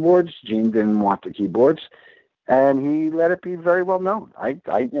like the keyboards. Gene didn't want the keyboards, and he let it be very well known.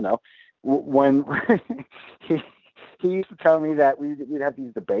 When he used to tell me that we'd have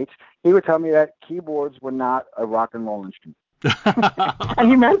these debates, he would tell me that keyboards were not a rock and roll instrument.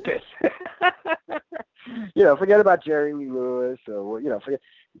 And he meant this. Forget about Jerry Lee Lewis, or forget,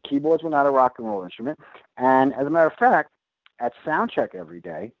 keyboards were not a rock and roll instrument. And as a matter of fact, at soundcheck every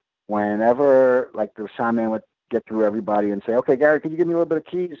day, whenever like the soundman would get through everybody and say, "Okay, Gary, could you give me a little bit of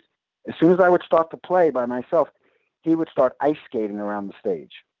keys?" As soon as I would start to play by myself, he would start ice skating around the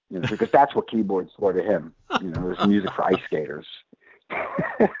stage, because that's what keyboards were to him. It was music for ice skaters.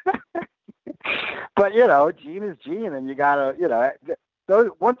 But Gene is Gene, and you gotta,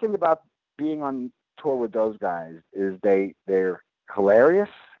 one thing about being on tour with those guys is they're hilarious.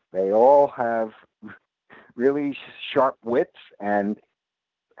 They all have really sharp wits and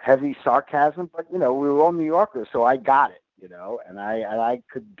heavy sarcasm, but we were all New Yorkers, so I got it, and I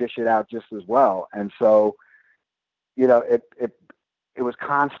could dish it out just as well. And so, it was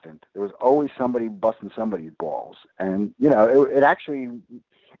constant. There was always somebody busting somebody's balls, and it actually.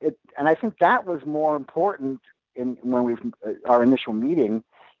 And I think that was more important when our initial meeting,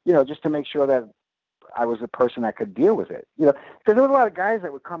 just to make sure that I was a person that could deal with it. Because there were a lot of guys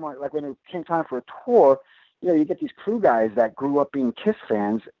that would come on, like when it came time for a tour, you get these crew guys that grew up being Kiss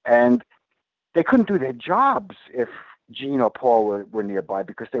fans, and they couldn't do their jobs if Gene or Paul were nearby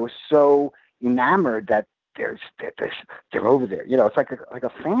because they were so enamored that they're over there. It's like a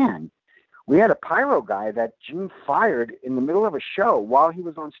fan. We had a pyro guy that Gene fired in the middle of a show while he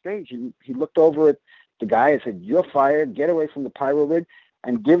was on stage. He looked over at the guy and said, "You're fired. Get away from the pyro rig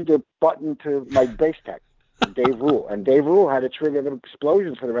and give the button to my bass tech, Dave Rule." And Dave Rule had to trigger an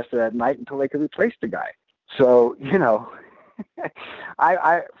explosion for the rest of that night until they could replace the guy. So,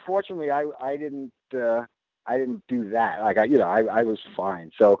 I fortunately I didn't do that. Like I was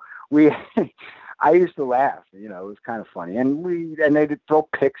fine. So I used to laugh, it was kind of funny. And they'd throw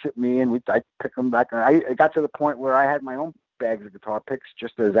picks at me, and I'd pick them back. And it got to the point where I had my own bags of guitar picks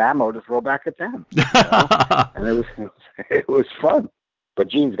just as ammo to throw back at them. And it was fun. But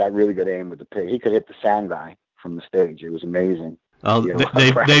Gene's got really good aim with the pick. He could hit the sound guy from the stage. It was amazing. Oh,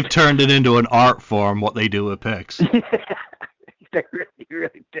 they've turned it into an art form, what they do with picks. They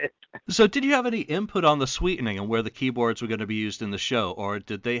really did. So did you have any input on the sweetening and where the keyboards were going to be used in the show, or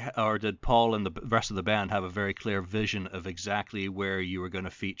did Paul and the rest of the band have a very clear vision of exactly where you were going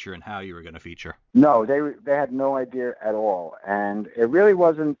to feature and how you were going to feature? No, they had no idea at all, and it really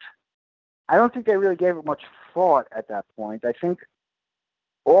wasn't. I don't think they really gave it much thought at that point. I think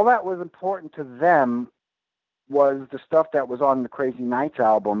all that was important to them was the stuff that was on the Crazy Nights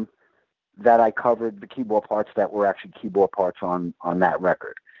album that I covered, the keyboard parts that were actually keyboard parts on that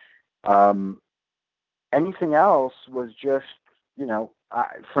record. Anything else was just,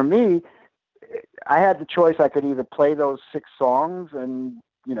 for me, I had the choice. I could either play those 6 songs and,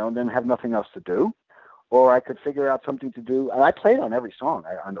 then have nothing else to do, or I could figure out something to do. And I played on every song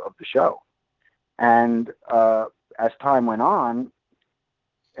of the show. And as time went on,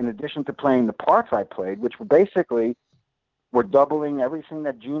 in addition to playing the parts I played, which were basically were doubling everything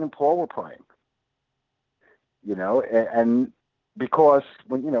that Gene and Paul were playing, and because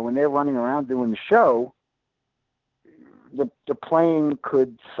when they're running around doing the show, the playing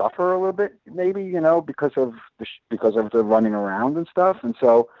could suffer a little bit, maybe, because of the running around and stuff. And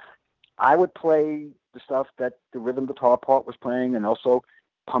so I would play the stuff that the rhythm guitar part was playing, and also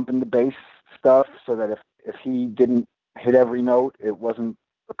pumping the bass stuff, so that if he didn't hit every note, it wasn't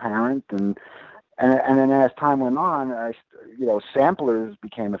apparent. And then as time went on, samplers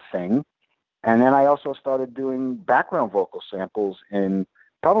became a thing. And then I also started doing background vocal samples in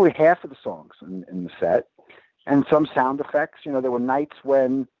probably half of the songs in the set, and some sound effects. There were nights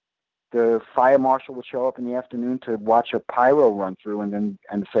when the fire marshal would show up in the afternoon to watch a pyro run through, and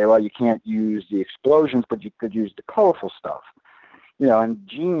say, well, you can't use the explosions, but you could use the colorful stuff. And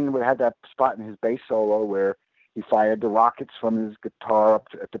Gene would have that spot in his bass solo where he fired the rockets from his guitar up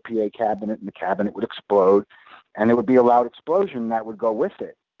at the PA cabinet, and the cabinet would explode, and there would be a loud explosion that would go with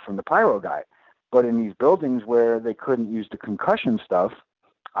it from the pyro guy. But in these buildings where they couldn't use the concussion stuff,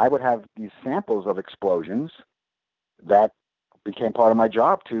 I would have these samples of explosions that became part of my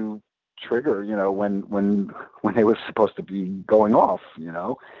job to trigger, when they were supposed to be going off,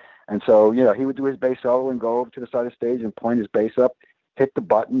 And so, he would do his bass solo and go over to the side of the stage and point his bass up, hit the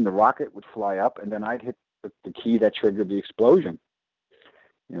button, the rocket would fly up, and then I'd hit the key that triggered the explosion.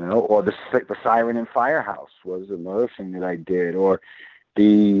 Or the siren in Firehouse was another thing that I did, or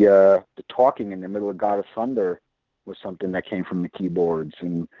the talking in the middle of God of Thunder was something that came from the keyboards.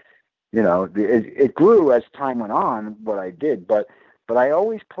 And it grew as time went on what I did, but I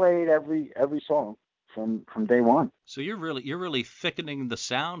always played every song from day one. So you're really thickening the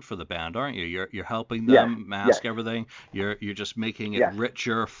sound for the band, aren't you? You're helping them mask everything. You're just making it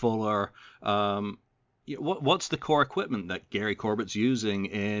richer, fuller. What's the core equipment that Gary Corbett's using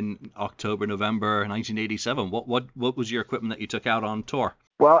in October, November 1987? What was your equipment that you took out on tour?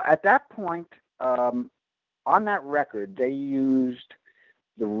 Well, at that point, on that record, they used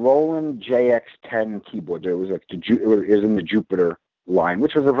the Roland JX10 keyboard. It was in the Jupiter line,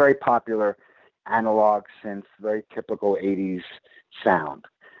 which was a very popular analog synth, very typical 80s sound.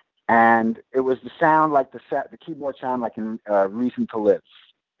 And it was the sound like the keyboard sound like in Reason to Live.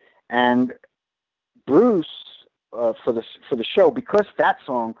 And Bruce, for the show, because that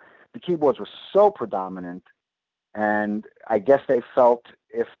song, the keyboards were so predominant, and I guess they felt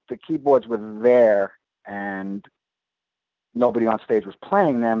if the keyboards were there and nobody on stage was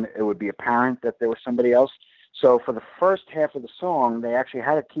playing them, it would be apparent that there was somebody else. So for the first half of the song, they actually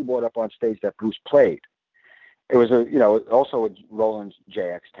had a keyboard up on stage that Bruce played. It was also a Roland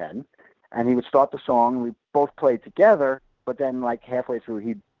JX10, and he would start the song, and we both played together, but then like halfway through,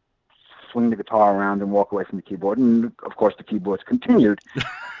 he'd swing the guitar around and walk away from the keyboard, and of course the keyboards continued.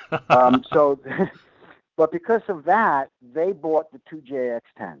 But because of that, they bought the two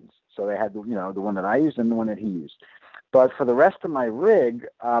JX10s. So they had the one that I used and the one that he used. But for the rest of my rig,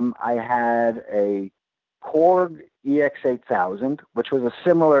 I had a Korg EX8000, which was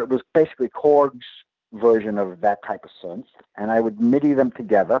it was basically Korg's version of that type of synth, and I would MIDI them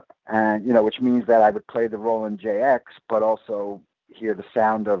together, and which means that I would play the Roland JX, but also hear the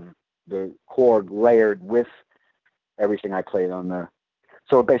sound of the Korg layered with everything I played on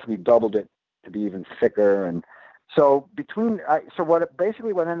so it basically doubled it to be even thicker. And so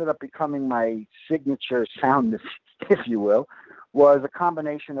what ended up becoming my signature sound, if you will, was a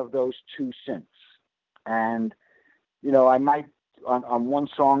combination of those two synths. And I might on one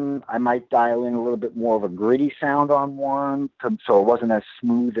song I might dial in a little bit more of a gritty sound on one, so it wasn't as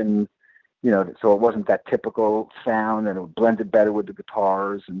smooth, and so it wasn't that typical sound, and it blended better with the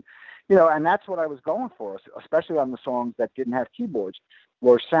guitars. And and that's what I was going for, especially on the songs that didn't have keyboards,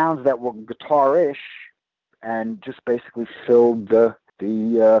 were sounds that were guitar-ish and just basically filled the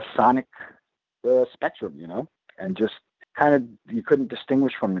sonic spectrum, and just kind of you couldn't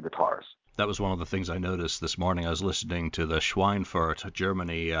distinguish from the guitars. That was one of the things I noticed this morning. I was listening to the Schweinfurt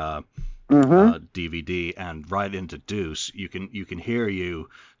Germany DVD, and right into Deuce, you can hear you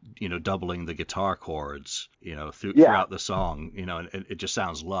doubling the guitar chords, throughout the song, and it just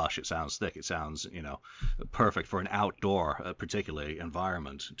sounds lush. It sounds thick. It sounds, perfect for an outdoor, particularly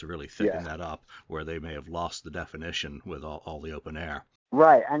environment, to really thicken that up, where they may have lost the definition with all the open air.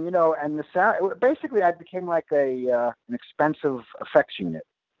 Right, and and the sound. Basically, I became like an expensive effects unit,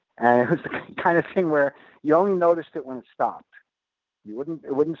 and it was the kind of thing where you only noticed it when it stopped. It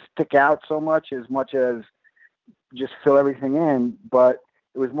wouldn't stick out so much as just fill everything in, but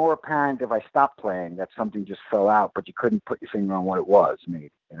it was more apparent if I stopped playing that something just fell out, but you couldn't put your finger on what it was,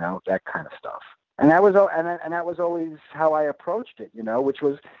 maybe, that kind of stuff. And that was and that was always how I approached it, which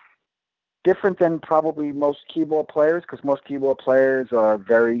was different than probably most keyboard players, because most keyboard players are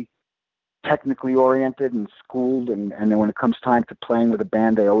very technically oriented and schooled, and then when it comes time to playing with a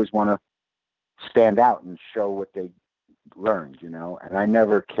band, they always want to stand out and show what they learned, and I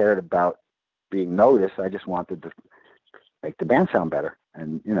never cared about being noticed. I just wanted to make the band sound better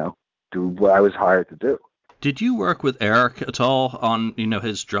and, do what I was hired to do. Did you work with Eric at all on,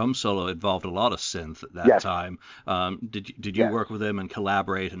 his drum solo involved a lot of synth at that Yes. time? Did you Yes. work with him and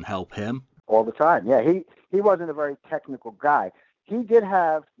collaborate and help him? All the time. Yeah, he wasn't a very technical guy. He did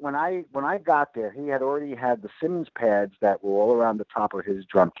have, when I got there, he had already had the Simmons pads that were all around the top of his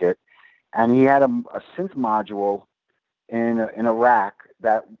drum kit, and he had a synth module in a rack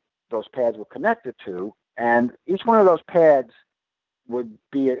that those pads were connected to, and each one of those pads would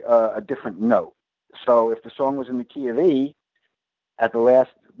be a different note. So if the song was in the key of E, at the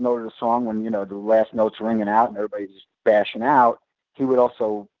last note of the song, when the last note's ringing out and everybody's bashing out, he would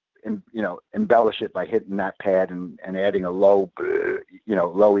also embellish it by hitting that pad and adding a low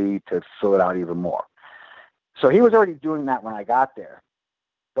E to fill it out even more. So he was already doing that when I got there.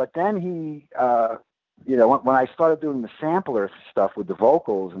 But then he, when I started doing the sampler stuff with the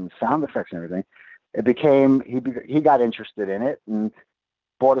vocals and sound effects and everything, it became, he got interested in it and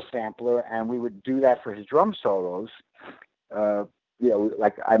bought a sampler, and we would do that for his drum solos.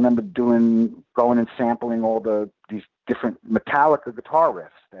 Like I remember going and sampling all these different Metallica guitar riffs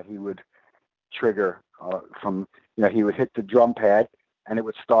that he would trigger from, he would hit the drum pad and it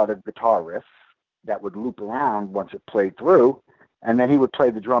would start a guitar riff that would loop around once it played through, and then he would play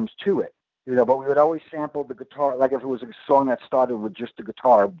the drums to it. But we would always sample the guitar, like if it was a song that started with just the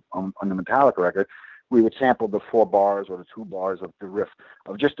guitar on the Metallica record, we would sample the 4 bars or the 2 bars of the riff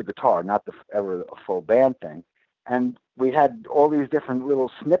of just the guitar, not ever a full band thing. And we had all these different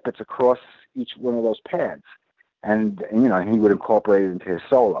little snippets across each one of those pads. And he would incorporate it into his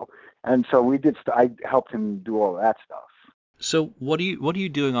solo. And so I helped him do all of that stuff. So what are you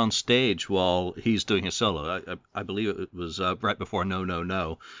doing on stage while he's doing his solo? I believe it was right before No No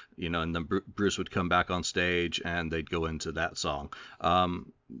No, and then Bruce would come back on stage and they'd go into that song.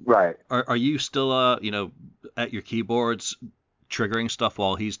 Right. Are you still at your keyboards triggering stuff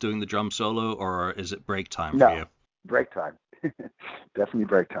while he's doing the drum solo, or is it break time for you? Break time. Definitely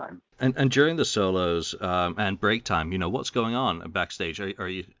break time. And during the solos and break time, what's going on backstage? Are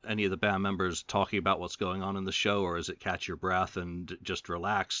you any of the band members talking about what's going on in the show, or is it catch your breath and just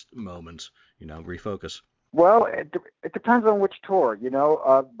relax moment, refocus? Well, it depends on which tour.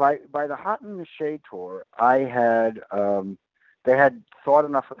 By the Hot in the Shade tour, I had they had thought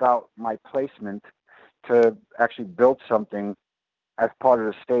enough about my placement to actually build something as part of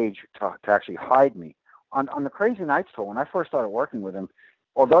the stage to actually hide me. On the Crazy Nights tour, when I first started working with them,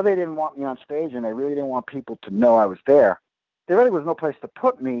 although they didn't want me on stage and they really didn't want people to know I was there really was no place to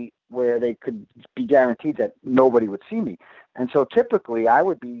put me where they could be guaranteed that nobody would see me. And so typically I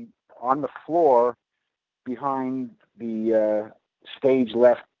would be on the floor behind the stage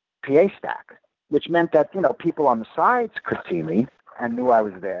left PA stack, which meant that, people on the sides could see me and knew I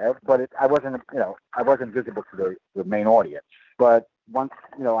was there, but I wasn't visible to the main audience. But once,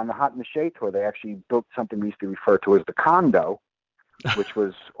 on the Hot in the Shade tour, they actually built something we used to refer to as the condo, which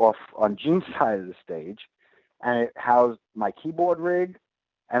was off on Gene's side of the stage, and it housed my keyboard rig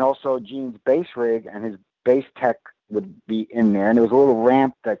and also Gene's bass rig, and his bass tech would be in there. And there was a little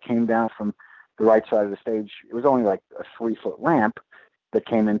ramp that came down from the right side of the stage. It was only like a 3-foot ramp that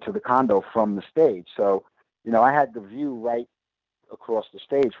came into the condo from the stage. So, I had the view right across the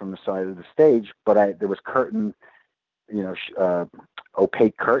stage from the side of the stage, but there was curtain,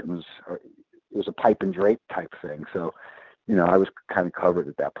 opaque curtains. It was a pipe and drape type thing. So, I was kind of covered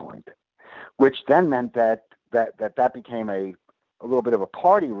at that point, which then meant that became a little bit of a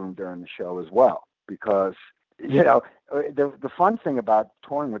party room during the show as well, because, the fun thing about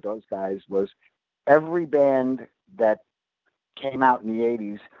touring with those guys was every band that came out in the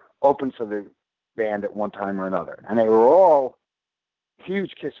 80s opened for the band at one time or another. And they were all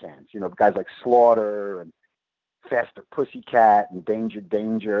huge Kiss fans, guys like Slaughter and Faster Pussycat and Danger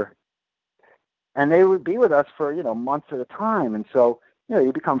Danger. And they would be with us for, months at a time. And so,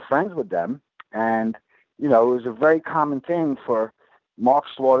 you become friends with them. And, it was a very common thing for Mark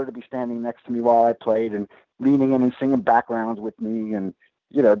Slaughter to be standing next to me while I played and leaning in and singing backgrounds with me and,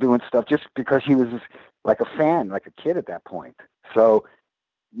 doing stuff just because he was like a fan, like a kid at that point. So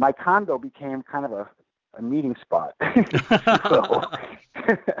my condo became kind of a meeting spot.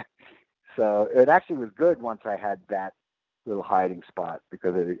 So it actually was good once I had that little hiding spot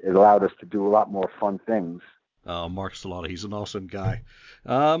because it allowed us to do a lot more fun things. Mark Salata, he's an awesome guy.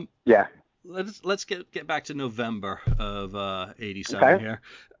 Yeah. Let's get back to November of '87 Okay. here.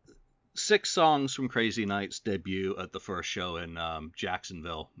 6 songs from Crazy Nights debut at the first show in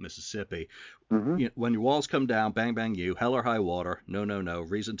Jacksonville, Mississippi. Mm-hmm. When Your Walls Come Down, Bang Bang You, Hell or High Water, No No No,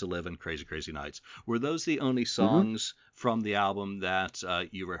 Reason to Live, and Crazy Crazy Nights. Were those the only Mm-hmm. songs from the album that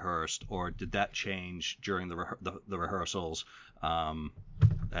you rehearsed, or did that change during the rehearsals,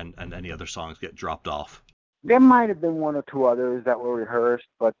 and any other songs get dropped off? There might have been one or two others that were rehearsed,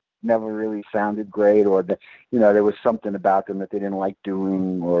 but never really sounded great, or that there was something about them that they didn't like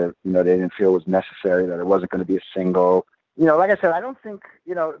doing, or they didn't feel was necessary, that it wasn't going to be a single. Like I said, I don't think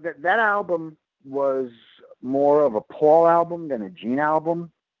that album was more of a Paul album than a Gene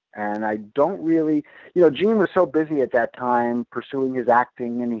album, and I don't really, Gene was so busy at that time pursuing his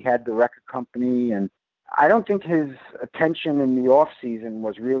acting, and he had the record company, and I don't think his attention in the off season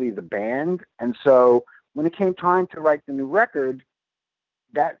was really the band, and so when it came time to write the new record,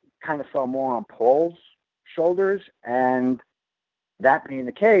 that kind of fell more on Paul's shoulders. And that being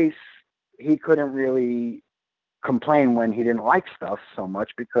the case, he couldn't really complain when he didn't like stuff so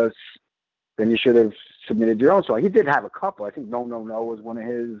much, because then you should have submitted your own song. He did have a couple. I think No No No was one of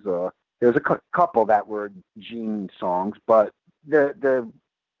his. There was a couple that were Gene songs, but the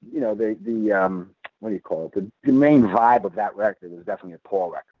what do you call it? The main vibe of that record was definitely a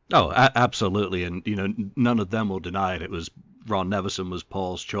Paul record. Oh, absolutely, and none of them will deny it. It was Ron Nevison was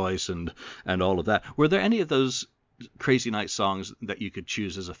Paul's choice, and all of that. Were there any of those Crazy Night songs that you could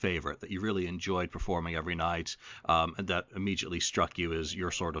choose as a favorite that you really enjoyed performing every night, and that immediately struck you as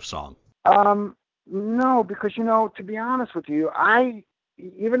your sort of song? No, because to be honest with you,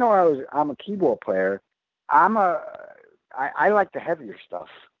 even though I'm a keyboard player, I like the heavier stuff,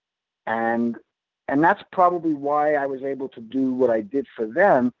 and that's probably why I was able to do what I did for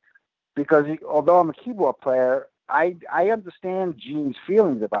them. Because although I'm a keyboard player, I understand Gene's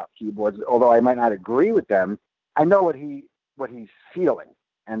feelings about keyboards. Although I might not agree with them, I know what he's feeling,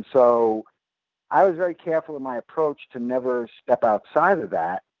 and so I was very careful in my approach to never step outside of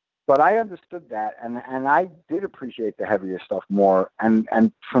that. But I understood that, and I did appreciate the heavier stuff more.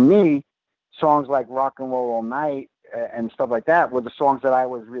 And for me, songs like Rock and Roll All Night and stuff like that were the songs that I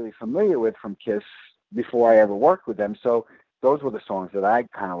was really familiar with from Kiss before I ever worked with them. So those were the songs that I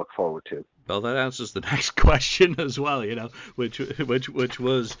kind of look forward to. Well, that answers the next question as well, which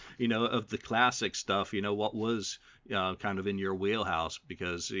was, of the classic stuff, what was kind of in your wheelhouse,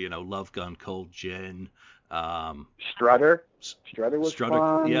 because, Love Gun, Cold Gin, Strutter was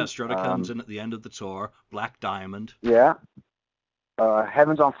fun. Yeah, Strutter comes in at the end of the tour. Black Diamond. Yeah.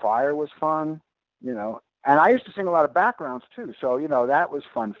 Heaven's on Fire was fun, and I used to sing a lot of backgrounds too. So, that was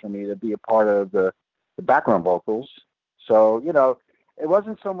fun for me to be a part of the background vocals. So, it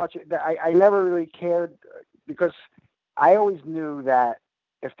wasn't so much that I never really cared, because I always knew that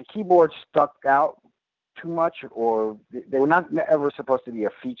if the keyboard stuck out too much, or they were not ever supposed to be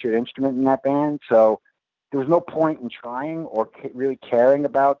a featured instrument in that band. So there was no point in trying or really caring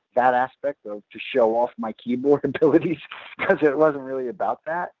about that aspect of to show off my keyboard abilities, because it wasn't really about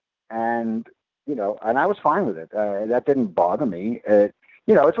that. And, and I was fine with it. That didn't bother me. It's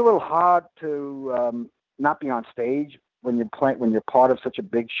a little hard to not be on stage when you're part of such a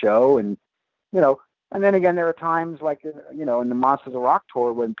big show. And, and then again, there are times like, in the Monsters of Rock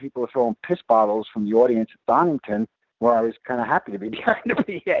tour, when people are throwing piss bottles from the audience at Donington, where I was kind of happy to be behind the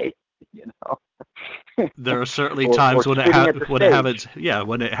PA. There are certainly times when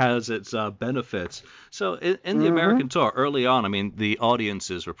it has its benefits. So in the American tour early on, I mean, the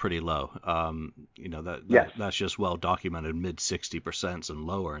audiences were pretty low. That's just well documented, mid 60% and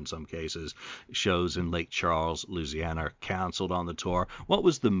lower in some cases. Shows in Lake Charles, Louisiana, are canceled on the tour. What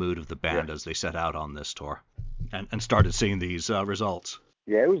was the mood of the band as they set out on this tour and started seeing these results?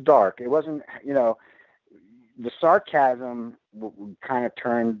 Yeah, it was dark. It wasn't, the sarcasm kind of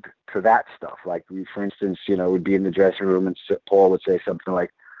turned to that stuff. Like, for instance, we'd be in the dressing room and Paul would say something like,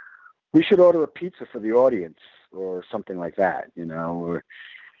 "We should order a pizza for the audience," or something like that, or,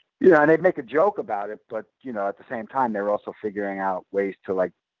 and they'd make a joke about it, but, at the same time, they were also figuring out ways to,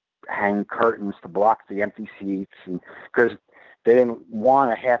 like, hang curtains to block the empty seats, and because they didn't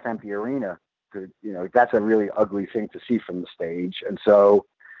want a half-empty arena. That's a really ugly thing to see from the stage. And so,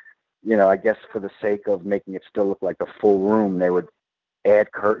 I guess for the sake of making it still look like a full room, they would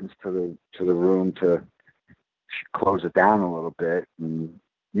add curtains to the room to close it down a little bit, and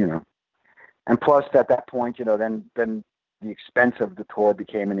and plus at that point, then the expense of the tour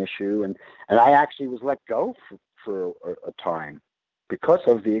became an issue, and I actually was let go for a time because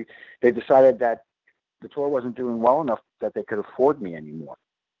of they decided that the tour wasn't doing well enough that they could afford me anymore,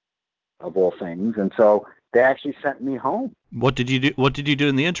 of all things. And so they actually sent me home. What did you do? What did you do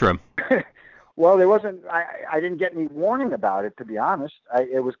in the interim? Well, there wasn't. I didn't get any warning about it, to be honest.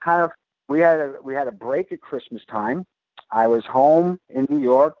 It was kind of we had a break at Christmas time. I was home in New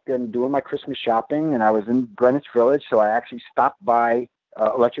York and doing my Christmas shopping, and I was in Greenwich Village, so I actually stopped by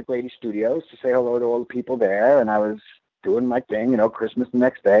Electric Lady Studios to say hello to all the people there, and I was doing my thing, Christmas the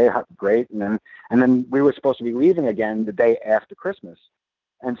next day, great, and then we were supposed to be leaving again the day after Christmas.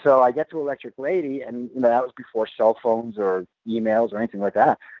 And so I get to Electric Lady, and that was before cell phones or emails or anything like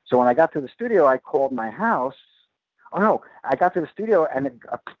that. So when I got to the studio, I called my house. Oh no, I got to the studio, and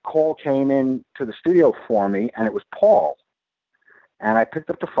a call came in to the studio for me, and it was Paul. And I picked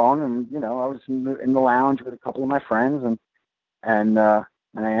up the phone, and I was in the lounge with a couple of my friends, and I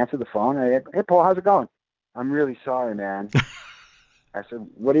answered the phone. I said, "Hey, Paul, how's it going?" "I'm really sorry, man." I said,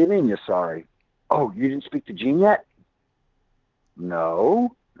 "What do you mean you're sorry?" "Oh, you didn't speak to Gene yet?"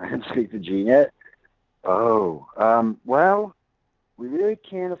 "No, I didn't speak to Gene yet." "Oh, well, we really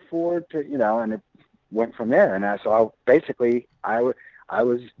can't afford to, and it went from there. And so basically I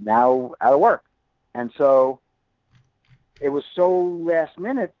was now out of work. And so it was so last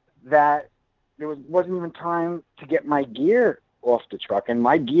minute that there wasn't even time to get my gear off the truck, and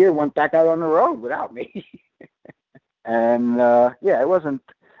my gear went back out on the road without me. And it wasn't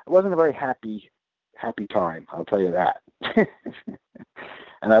a very happy time, I'll tell you that.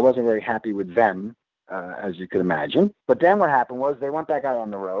 And I wasn't very happy with them, as you could imagine. But then what happened was they went back out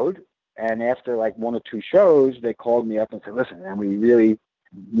on the road, and after like one or two shows, they called me up and said, "Listen, man, we really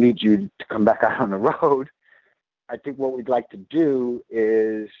need you to come back out on the road. I think what we'd like to do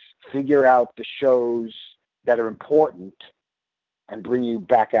is figure out the shows that are important and bring you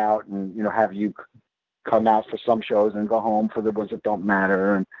back out and, have you come out for some shows and go home for the ones that don't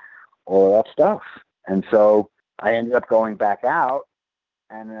matter and all that stuff." And so I ended up going back out,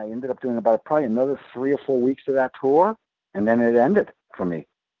 and I ended up doing about probably another 3 or 4 weeks of that tour, and then it ended for me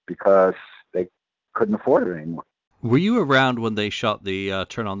because they couldn't afford it anymore. Were you around when they shot the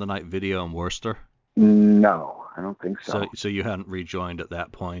Turn on the Night video in Worcester? No, I don't think so. So you hadn't rejoined at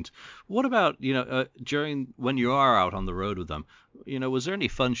that point. What about, during when you are out on the road with them, was there any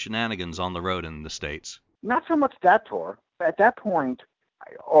fun shenanigans on the road in the States? Not so much that tour. At that point,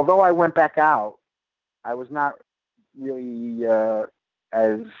 although I went back out, I was not really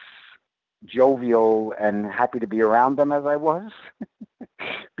as jovial and happy to be around them as I was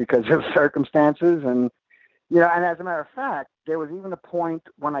because of circumstances. And as a matter of fact, there was even a point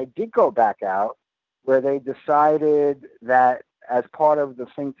when I did go back out where they decided that as part of the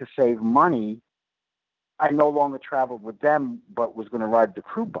thing to save money, I no longer traveled with them, but was going to ride the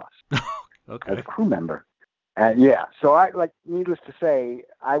crew bus Okay. as a crew member. And so needless to say,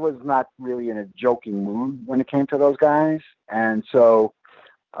 I was not really in a joking mood when it came to those guys. And so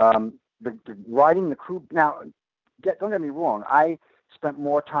the riding the crew, now, don't get me wrong, I spent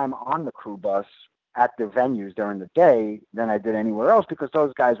more time on the crew bus at the venues during the day than I did anywhere else because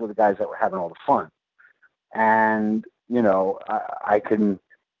those guys were the guys that were having all the fun. And, I can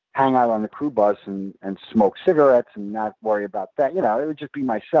hang out on the crew bus and smoke cigarettes and not worry about that. It would just be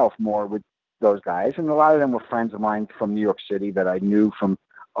myself more with those guys. And a lot of them were friends of mine from New York City that I knew from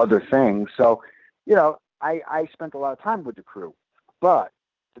other things. So, I spent a lot of time with the crew. But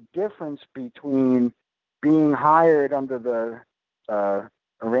the difference between being hired under the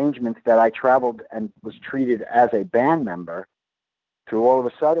arrangements that I traveled and was treated as a band member to all of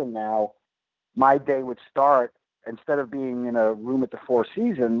a sudden now my day would start, instead of being in a room at the Four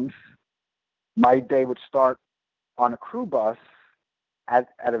Seasons, my day would start on a crew bus at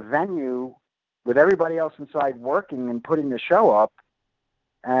a venue with everybody else inside working and putting the show up,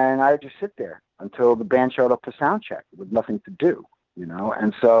 and I would just sit there until the band showed up to sound check with nothing to do,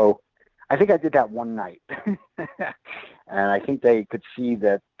 And so I think I did that one night, and I think they could see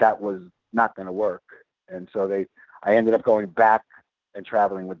that was not going to work, and so I ended up going back and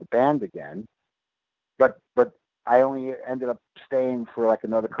traveling with the band again. But I only ended up staying for like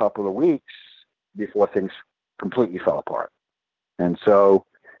another couple of weeks before things completely fell apart. And so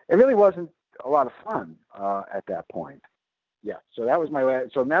it really wasn't a lot of fun at that point. Yeah, so that was my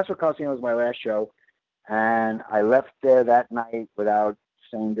last. So Nassau Coliseum was my last show, and I left there that night without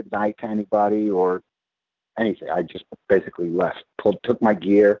saying goodnight to anybody or anything. I just basically left, took my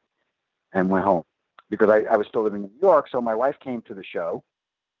gear, and went home because I was still living in New York. So my wife came to the show.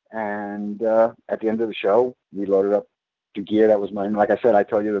 And at the end of the show, we loaded up the gear that was mine. Like I said, I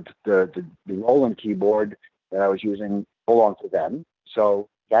told you the Roland keyboard that I was using belonged to them. So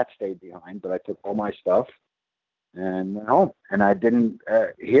that stayed behind, but I took all my stuff and went home. And I didn't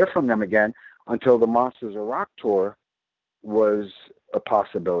hear from them again until the Monsters of Rock tour was a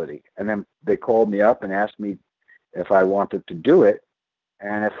possibility. And then they called me up and asked me if I wanted to do it.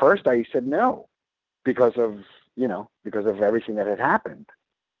 And at first I said no because of, because of everything that had happened.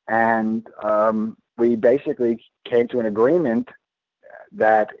 And we basically came to an agreement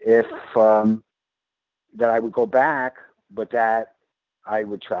that if that I would go back, but that I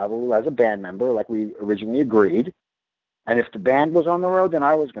would travel as a band member like we originally agreed. And if the band was on the road, then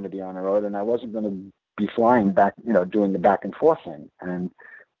I was going to be on the road, and I wasn't going to be flying back, doing the back and forth thing. And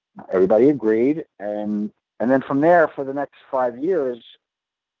everybody agreed. And then from there, for the next 5 years,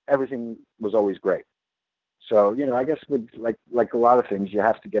 everything was always great. So, I guess with like a lot of things, you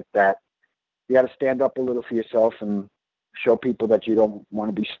have to get that. You got to stand up a little for yourself and show people that you don't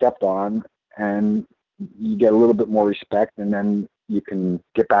want to be stepped on, and you get a little bit more respect, and then you can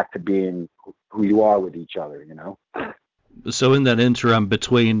get back to being who you are with each other, So in that interim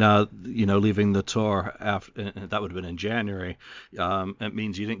between, leaving the tour, after that would have been in January, it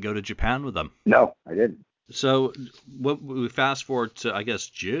means you didn't go to Japan with them. No, I didn't. So what we fast forward to, I guess,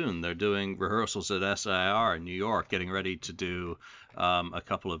 June. They're doing rehearsals at SIR in New York, getting ready to do a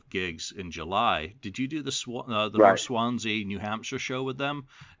couple of gigs in July. Did you do the Right. North Swansea, New Hampshire show with them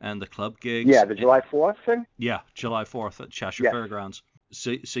and the club gigs? Yeah, the July 4th thing? Yeah, July 4th at Cheshire Yes. Fairgrounds.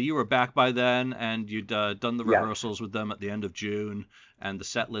 So you were back by then, and you'd done the rehearsals with them at the end of June, and the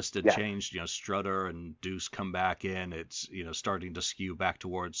set list had changed. Strutter and Deuce come back in. It's starting to skew back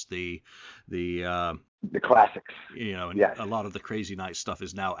towards the classics. And a lot of the Crazy Nights stuff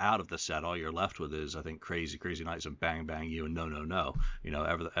is now out of the set. All you're left with is, I think, Crazy Nights and Bang Bang You and No No No.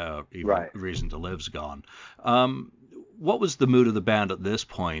 Even Reason to Live's gone. What was the mood of the band at this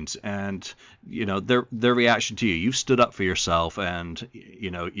point, and their reaction to you? You've stood up for yourself, and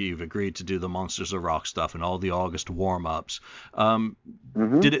you've agreed to do the Monsters of Rock stuff and all the August warm-ups.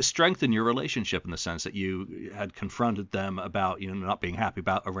 Did it strengthen your relationship in the sense that you had confronted them about not being happy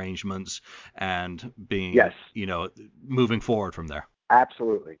about arrangements and being moving forward from there?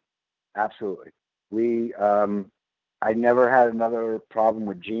 Absolutely. We I never had another problem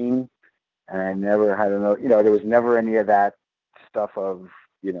with Gene. And I never had there was never any of that stuff of,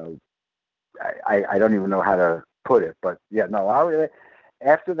 I don't even know how to put it, but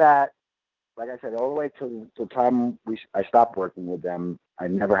after that, like I said, all the way to the time I stopped working with them, I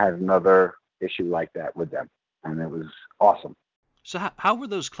never had another issue like that with them. And it was awesome. So how were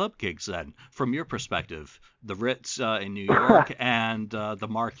those club gigs then, from your perspective? The Ritz in New York and the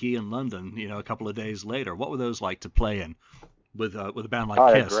Marquee in London, a couple of days later. What were those like to play in with a band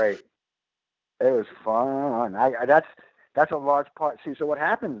like Kiss? Oh, great. It was fun. That's a large part. See, so what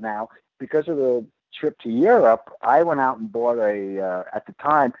happens now, because of the trip to Europe, I went out and bought at the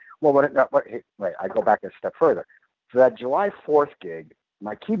time, I go back a step further. For that July 4th gig,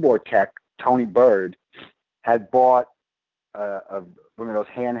 my keyboard tech, Tony Bird, had bought one of those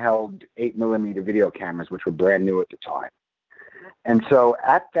handheld 8mm video cameras, which were brand new at the time. And so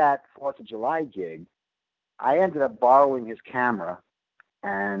at that 4th of July gig, I ended up borrowing his camera,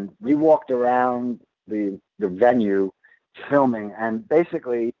 and we walked around the venue filming, and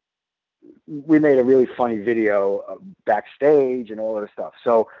basically we made a really funny video backstage and all of this stuff.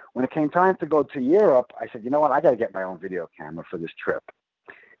 So when it came time to go to Europe, I said, you know what, I got to get my own video camera for this trip.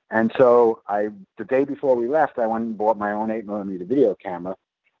 And so the day before we left, I went and bought my own 8mm video camera.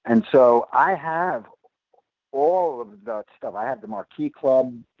 And so I have all of the stuff. I have the Marquee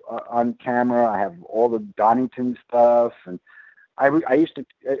Club on camera. I have all the Donington stuff, and I used to.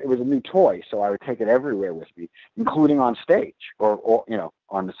 It was a new toy, so I would take it everywhere with me, including on stage or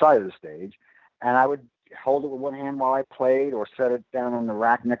on the side of the stage, and I would hold it with one hand while I played, or set it down on the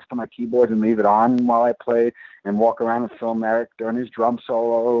rack next to my keyboard and leave it on while I played, and walk around and film Eric during his drum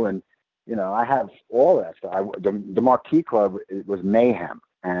solo, and I have all that stuff. The Marquee Club, it was mayhem,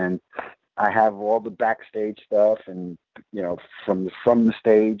 and I have all the backstage stuff, and from the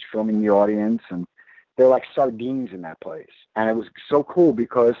stage, filming the audience, and they're like sardines in that place. And it was so cool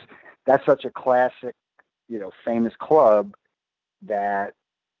because that's such a classic, famous club, that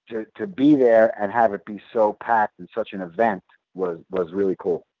to be there and have it be so packed and such an event was really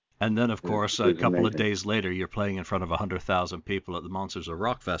cool. And then, of course, a couple amazing. of days later, you're playing in front of 100,000 people at the Monsters of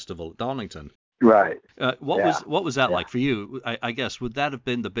Rock Festival at Donington. Right. What was that like for you? I guess, would that have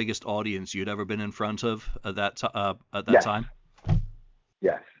been the biggest audience you'd ever been in front of at that time?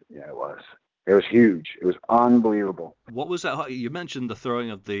 Yes. Yeah, it was. It was huge. It was unbelievable. What was that? You mentioned the throwing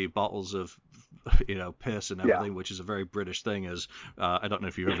of the bottles of, piss and everything, which is a very British thing. As I don't know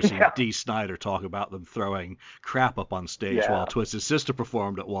if you've ever seen Dee Snider talk about them throwing crap up on stage while Twisted Sister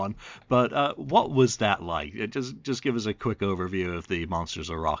performed at one. But what was that like? Just give us a quick overview of the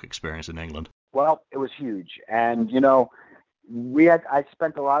Monsters of Rock experience in England. Well, it was huge, and I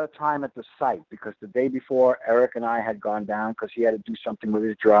spent a lot of time at the site because the day before Eric and I had gone down because he had to do something with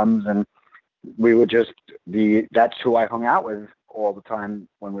his drums, and we were just that's who I hung out with all the time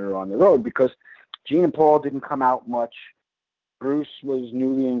when we were on the road because Gene and Paul didn't come out much. Bruce was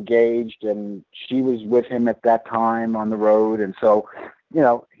newly engaged, and she was with him at that time on the road, and so,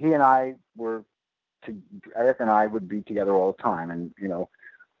 he and I were, Eric and I would be together all the time, and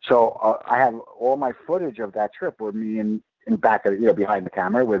so I have all my footage of that trip where me in back of behind the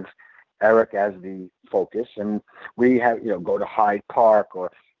camera with Eric as the focus, and we have go to Hyde Park,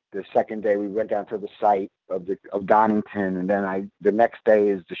 or the second day we went down to the site of Donington, and then the next day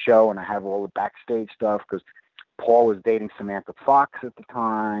is the show, and I have all the backstage stuff because Paul was dating Samantha Fox at the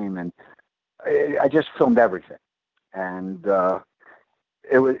time, and I just filmed everything, and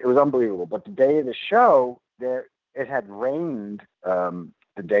it was unbelievable. But the day of the show, it had rained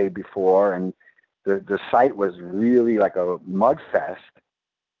the day before, and the site was really like a mud fest.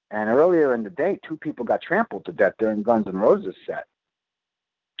 And earlier in the day, 2 people got trampled to death during Guns N' Roses set,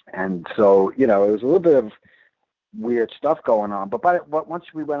 and so it was a little bit of weird stuff going on. But once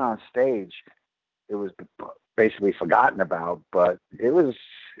we went on stage, it was basically forgotten about, but it was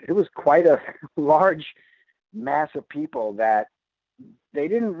quite a large mass of people that they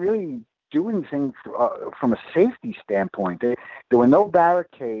didn't really do anything from a safety standpoint. There were no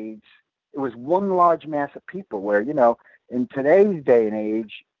barricades. It was one large mass of people where, in today's day and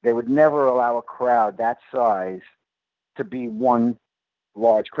age, they would never allow a crowd that size to be one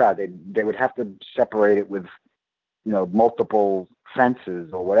large crowd. They would have to separate it with, multiple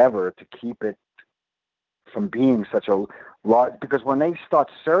fences or whatever to keep it from being such a large, because when they start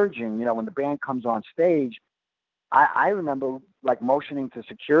surging, when the band comes on stage, I remember like motioning to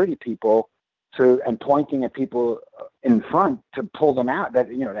security people and pointing at people in front to pull them out, that,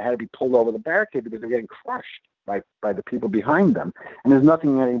 they had to be pulled over the barricade because they're getting crushed by the people behind them. And there's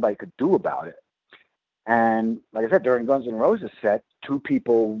nothing anybody could do about it. And like I said, during Guns N' Roses set, 2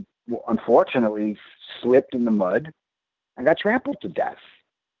 people unfortunately slipped in the mud and got trampled to death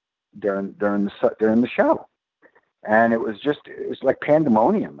during the show, and it was like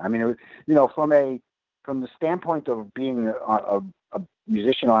pandemonium. I mean, it was, from the standpoint of being a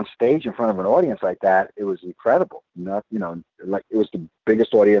musician on stage in front of an audience like that, it was incredible. Not like it was the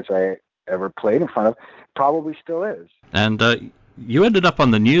biggest audience I ever played in front of, probably still is. And you ended up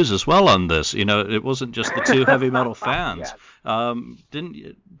on the news as well on this. It wasn't just the 2 heavy metal fans. Yes.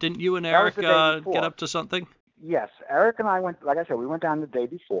 Didn't you and Eric get up to something? Yes, Eric and I went. Like I said, we went down the day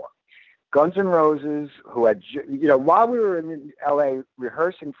before. Guns N' Roses, who had, while we were in L.A.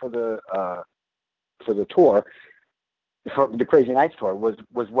 rehearsing for the tour, for the Crazy Nights tour, was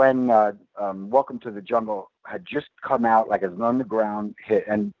when Welcome to the Jungle had just come out like as an underground hit,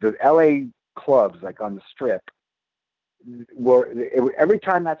 and the L.A. clubs, like on the Strip, every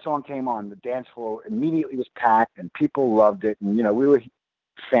time that song came on, the dance floor immediately was packed, and people loved it, and we were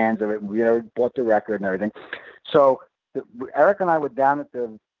fans of it. We bought the record and everything. So Eric and I were down at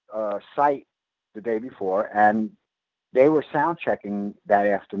the site the day before, and they were sound checking that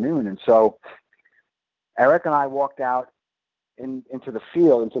afternoon, and so Eric and I walked out into the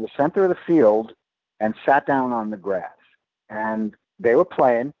field, into the center of the field, and sat down on the grass, and they were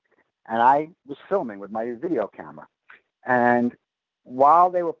playing, and I was filming with my video camera, and while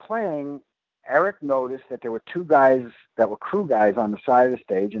they were playing, Eric noticed that there were 2 guys that were crew guys on the side of the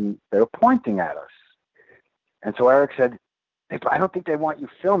stage, and they were pointing at us, and so Eric said, "Hey, I don't think they want you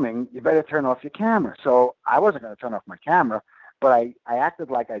filming. You better turn off your camera." So I wasn't going to turn off my camera, but I acted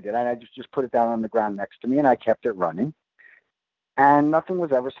like I did, and I just put it down on the ground next to me, and I kept it running, and nothing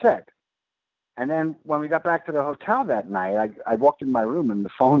was ever said. And then when we got back to the hotel that night, I walked in my room, and the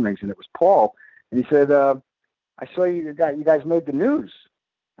phone rings, and it was Paul, and he said, "I saw you guys made the news."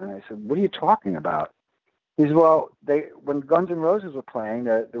 And I said, "What are you talking about?" He said, "Well, when Guns N' Roses were playing,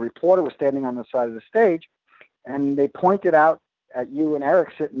 the reporter was standing on the side of the stage, and they pointed out at you and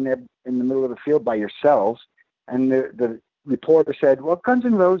Eric sitting there in the middle of the field by yourselves, and the reporter said, 'Well, Guns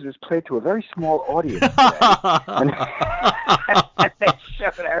N' Roses played to a very small audience today.'" and they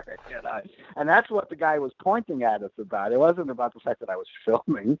showed Eric and I. And that's what the guy was pointing at us about. It wasn't about the fact that I was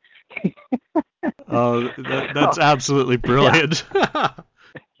filming. Oh, that's absolutely brilliant.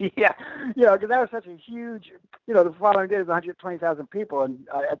 Yeah, because that was such a huge, the following day there's 120,000 people, and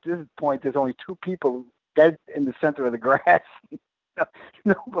at this point there's only 2 people dead in the center of the grass.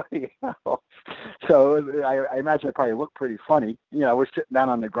 Nobody else. So I imagine it probably looked pretty funny. We're sitting down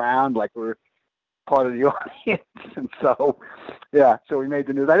on the ground like we're part of the audience, and so we made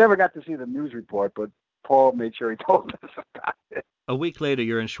the news. I never got to see the news report, but Paul made sure he told us about it. A week later,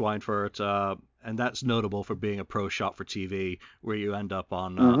 you're in Schweinfurt, and that's notable for being a pro shot for TV, where you end up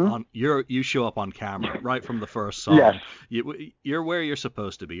Hmm. you show up on camera right from the first Yes. song. You're where you're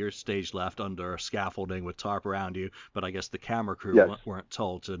supposed to be. You're stage left under scaffolding with tarp around you, but I guess the camera crew Yes. weren't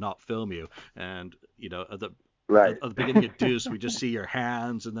told to not film you. And Right. at the beginning of Deuce, we just see your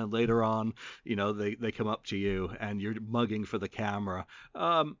hands, and then later on, they come up to you and you're mugging for the camera.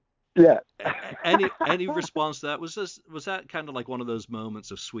 Um, Yeah. any response to that? Was that kind of like one of those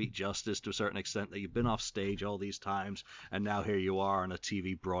moments of sweet justice to a certain extent, that you've been off stage all these times and now here you are on a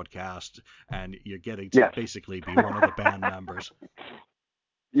TV broadcast and you're getting to Yes. basically be one of the band members?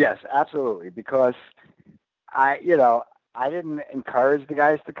 Yes, absolutely. Because I didn't encourage the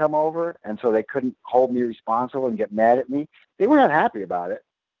guys to come over, and so they couldn't hold me responsible and get mad at me. They were not happy about it.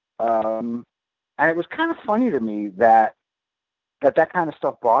 And it was kind of funny to me that kind of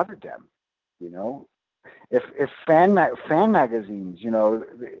stuff bothered them. You know, if fan magazines,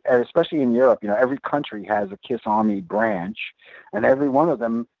 and especially in Europe, every country has a Kiss Army branch, and every one of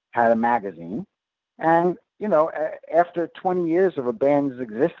them had a magazine. And after 20 years of a band's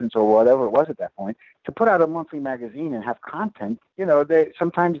existence or whatever it was at that point, to put out a monthly magazine and have content,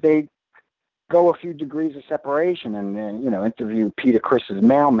 they go a few degrees of separation and then interview Peter Chris's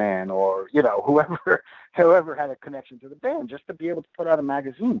mailman or whoever had a connection to the band just to be able to put out a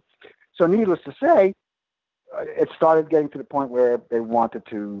magazine. So needless to say, it started getting to the point where they wanted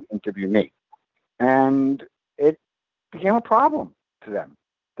to interview me, and it became a problem to them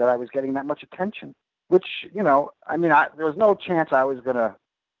that I was getting that much attention. Which there was no chance I was going to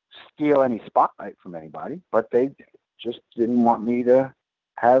steal any spotlight from anybody, but they just didn't want me to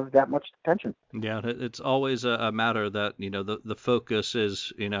have that much attention. Yeah, it's always a matter that the focus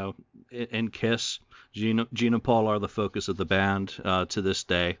is in Kiss. Gina Paul are the focus of the band to this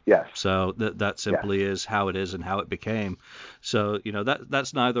day. Yes. So that Yes. simply is how it is and how it became. So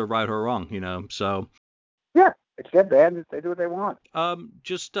that's neither right or wrong. So Yeah, it's their band. They do what they want.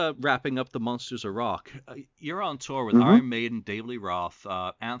 just wrapping up the Monsters of Rock. You're on tour with Hmm. Iron Maiden, David Lee Roth,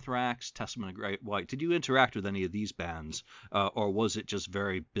 Anthrax, Testament of Great White. Did you interact with any of these bands, or was it just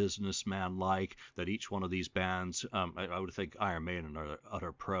very businessman-like that each one of these bands, I would think Iron Maiden are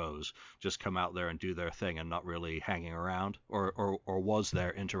utter pros, just come out there and do their thing and not really hanging around, or was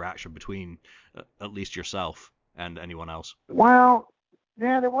there interaction between at least yourself and anyone else? Well,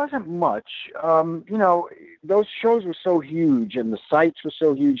 yeah, there wasn't much. Those shows were so huge, and the sites were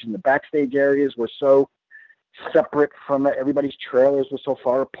so huge, and the backstage areas were so separate from it. Everybody's trailers were so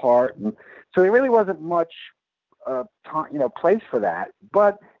far apart, and so there really wasn't much place for that.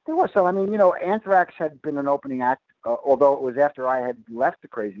 But there was some. Anthrax had been an opening act, although it was after I had left the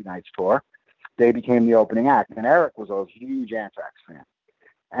Crazy Nights tour. They became the opening act, and Eric was a huge Anthrax fan.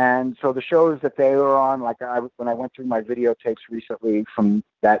 And so the shows that they were on, when I went through my videotapes recently from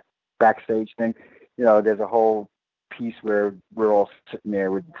that backstage thing, there's a whole piece where we're all sitting there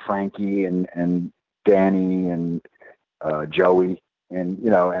with Frankie and Danny and Joey and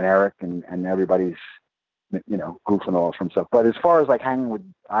Eric and everybody's goofing off from stuff. But as far as like hanging with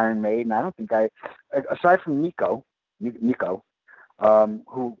Iron Maiden, I don't think aside from Nico,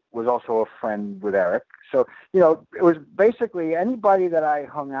 who was also a friend with Eric. So, it was basically anybody that I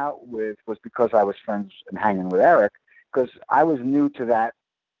hung out with was because I was friends and hanging with Eric, because I was new to that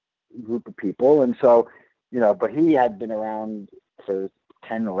group of people. And so, but he had been around for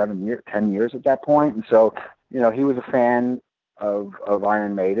 10 years at that point. And so, he was a fan of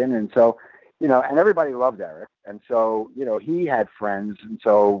Iron Maiden. And so, and everybody loved Eric. And so, he had friends. And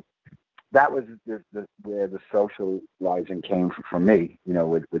so that was where the socializing came from me,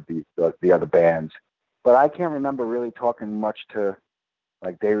 with the other bands. But I can't remember really talking much to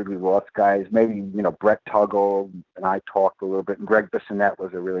like David Lee Roth guys. Maybe Brett Tuggle and I talked a little bit, and Greg Bissonette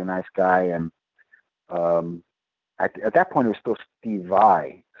was a really nice guy. And at that point, it was still Steve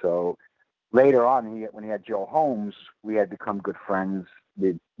Vai. So later on, when he had Joe Holmes, we had become good friends.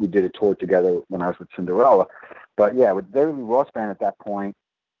 We did a tour together when I was with Cinderella. But yeah, with David Lee Roth band at that point,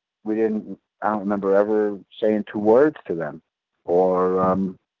 I don't remember ever saying two words to them.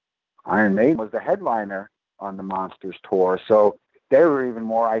 Or Iron Maiden was the headliner on the Monsters tour, so they were even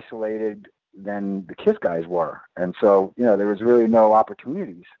more isolated than the Kiss guys were. And so, there was really no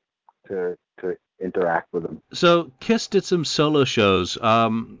opportunities to interact with them. So Kiss did some solo shows.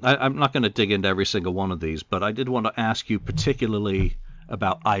 I'm not going to dig into every single one of these, but I did want to ask you particularly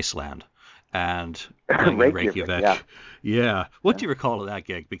about Iceland and playing in Reykjavik, yeah. Reykjavik. Yeah. What Yeah. do you recall of that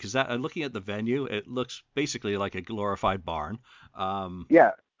gig? Because looking at the venue, it looks basically like a glorified barn.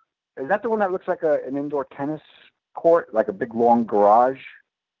 Yeah. Is that the one that looks like an indoor tennis court, like a big long garage,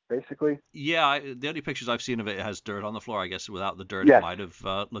 basically? Yeah, the only pictures I've seen of it has dirt on the floor. I guess without the dirt, it Yes. might have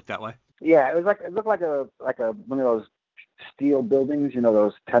looked that way. Yeah, it looked like a one of those steel buildings,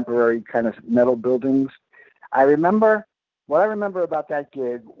 those temporary kind of metal buildings. I remember what I remember about that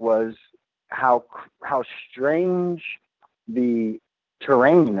gig was how how strange the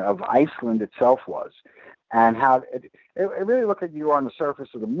terrain of Iceland itself was, and how it really looked like you were on the surface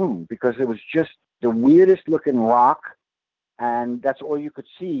of the moon because it was just the weirdest looking rock, and that's all you could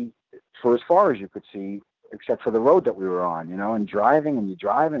see for as far as you could see, except for the road that we were on, and driving and you're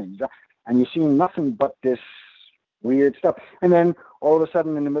driving and and you're seeing nothing but this weird stuff. And then all of a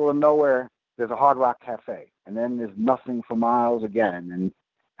sudden, in the middle of nowhere, there's a Hard Rock Cafe, and then there's nothing for miles again. And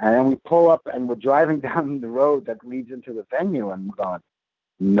then we pull up and we're driving down the road that leads into the venue, and we're going,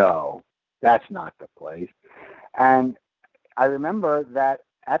 no, that's not the place. And I remember that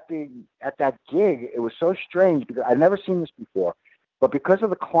at that gig, it was so strange because I'd never seen this before, but because of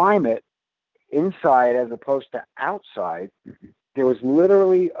the climate inside as opposed to outside, there was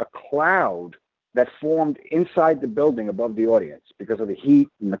literally a cloud that formed inside the building above the audience because of the heat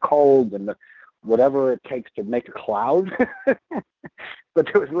and the cold and the whatever it takes to make a cloud. But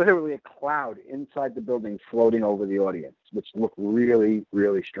there was literally a cloud inside the building floating over the audience, which looked really,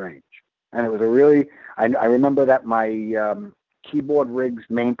 really strange. And it was I remember that my keyboard rig's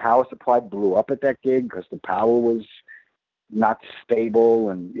main power supply blew up at that gig because the power was not stable.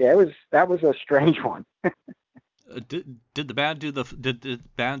 And yeah, that was a strange one. Did the band do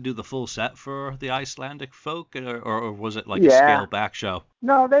the full set for the Icelandic folk, or was it like a Yeah. scaled back show?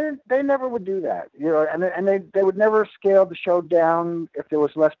 No, they never would do that. And they would never scale the show down if there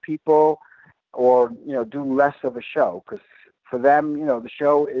was less people, or do less of a show, because for them, the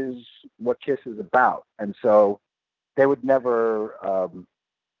show is what Kiss is about, and so they would never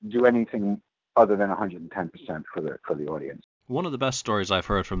do anything other than 110% for the audience. One of the best stories I've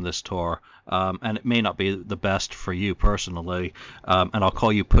heard from this tour, and it may not be the best for you personally, and I'll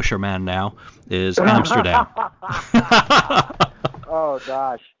call you Pusher Man now, is Amsterdam. Oh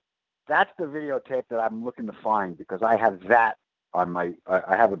gosh, that's the videotape that I'm looking to find because I have that on my.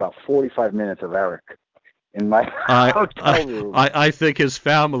 I have about 45 minutes of Eric in my hotel room. I think his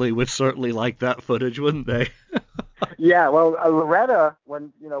family would certainly like that footage, wouldn't they? Yeah, well, Loretta,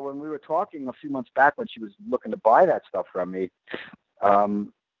 when we were talking a few months back when she was looking to buy that stuff from me,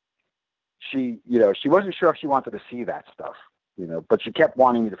 um, she wasn't sure if she wanted to see that stuff, but she kept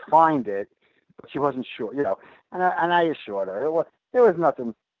wanting me to find it, but she wasn't sure, and I assured her there was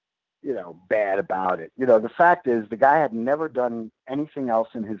nothing, bad about it. The fact is the guy had never done anything else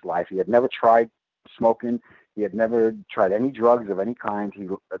in his life. He had never tried smoking. He had never tried any drugs of any kind. He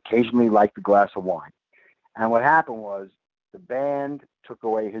occasionally liked a glass of wine. And what happened was the band took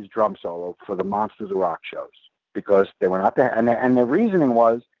away his drum solo for the Monsters of Rock shows because they were not the, and the reasoning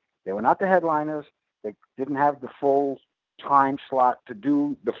was they were not the headliners. They didn't have the full time slot to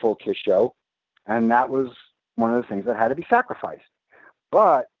do the full Kiss show. And that was one of the things that had to be sacrificed.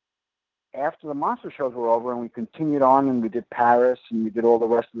 But after the Monster shows were over and we continued on and we did Paris and we did all the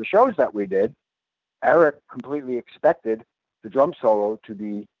rest of the shows that we did, Eric completely expected the drum solo to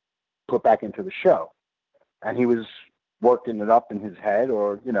be put back into the show. And he was working it up in his head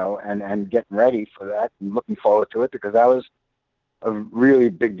and getting ready for that and looking forward to it because that was a really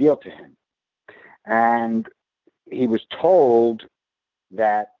big deal to him. And he was told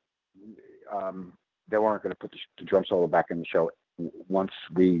that they weren't going to put the drum solo back in the show once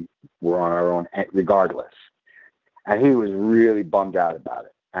we were on our own, regardless. And he was really bummed out about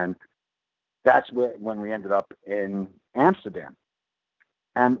it. And that's when we ended up in Amsterdam.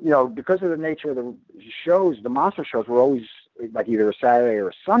 And, because of the nature of the shows, the Monster shows were always like either a Saturday or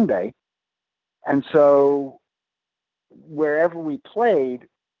a Sunday. And so wherever we played,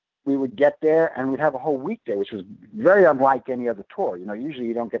 we would get there and we'd have a whole week there, which was very unlike any other tour. Usually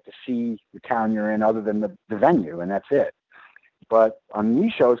you don't get to see the town you're in other than the venue, and that's it. But on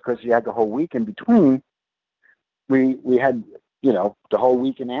these shows, because you had the whole week in between, we had, the whole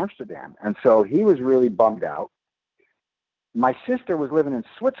week in Amsterdam. And so he was really bummed out. My sister was living in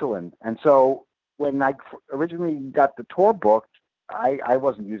Switzerland, and so when I originally got the tour booked, I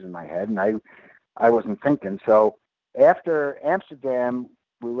wasn't using my head, and I wasn't thinking. So after Amsterdam,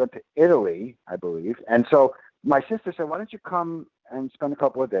 we went to Italy, I believe, and so my sister said, "Why don't you come and spend a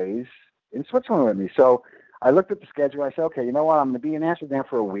couple of days in Switzerland with me?" So I looked at the schedule. I said, "Okay, you know what? I'm going to be in Amsterdam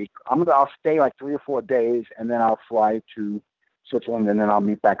for a week. I'll stay like 3 or 4 days, and then I'll fly to Switzerland, and then I'll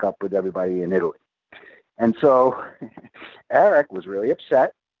meet back up with everybody in Italy." And so Eric was really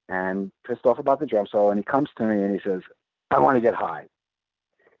upset and pissed off about the drum solo, and he comes to me and he says, "I want to get high."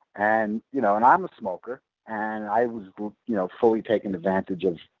 And, and I'm a smoker, and I was, fully taking advantage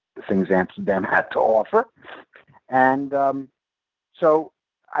of the things Amsterdam had to offer. And so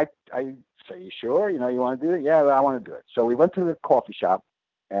I say, you sure? You know, you want to do it? Yeah, I want to do it. So we went to the coffee shop,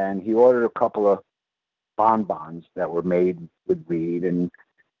 and he ordered a couple of bonbons that were made with weed, and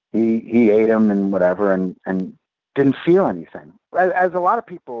he ate them and whatever, and didn't feel anything, as a lot of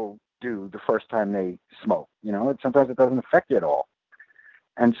people do the first time they smoke. You know, sometimes it doesn't affect you at all,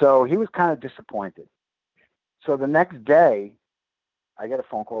 and so he was kind of disappointed. So the next day, I get a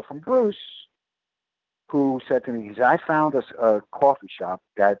phone call from Bruce, who said to me, he said, I found a coffee shop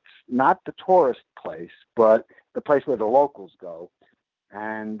that's not the tourist place, but the place where the locals go.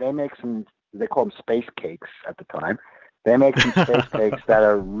 And they make some, they call them space cakes at the time. They make some space cakes that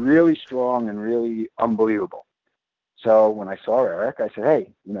are really strong and really unbelievable. So when I saw Eric, I said,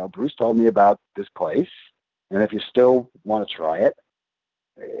 hey, you know, Bruce told me about this place. And if you still want to try it,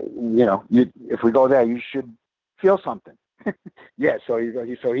 you know, if we go there, you should feel something. Yeah, so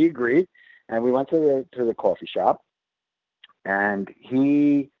he agreed, and we went to the coffee shop, and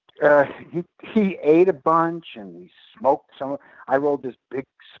he ate a bunch, and we smoked some. I rolled this big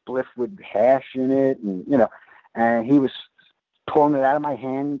spliff with hash in it, and you know, and he was pulling it out of my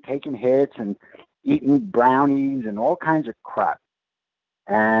hand, taking hits, and eating brownies and all kinds of crap.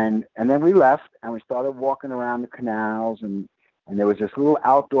 And then we left, and we started walking around the canals, and there was this little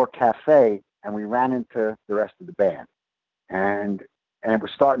outdoor cafe, and we ran into the rest of the band, and it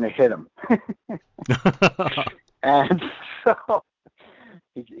was starting to hit him. And so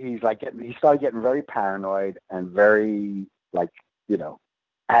he's like he started getting very paranoid and very, like, you know,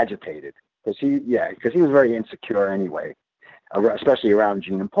 agitated, because he was very insecure anyway, especially around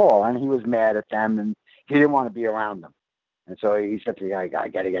Gene and Paul, and he was mad at them, and he didn't want to be around them. And so he said to me, I got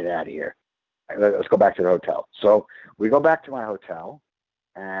to get out of here. Let's go back to the hotel. So we go back to my hotel,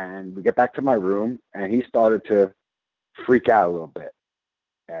 and we get back to my room, and he started to freak out a little bit.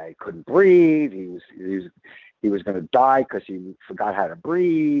 He couldn't breathe. He was going to die because he forgot how to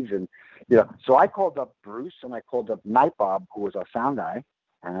breathe. And, you know, so I called up Bruce, and I called up Night Bob, who was our sound guy.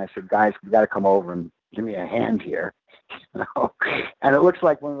 And I said, guys, we got to come over and give me a hand here. You know? And it looks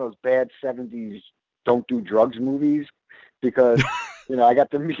like one of those bad 70s don't do drugs movies, because, you know, I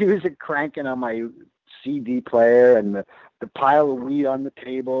got the music cranking on my CD player, and the pile of weed on the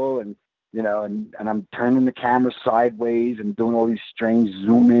table, and, you know, and I'm turning the camera sideways and doing all these strange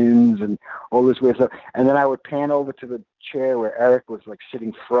zoom ins and all this weird stuff. And then I would pan over to the chair where Eric was, like,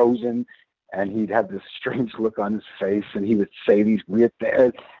 sitting frozen, and he'd have this strange look on his face, and he would say these weird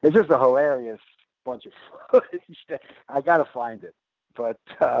things. It's just a hilarious bunch of footage. I got to find it. But,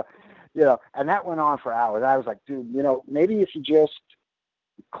 you know, and that went on for hours. I was like, dude, you know, maybe if you just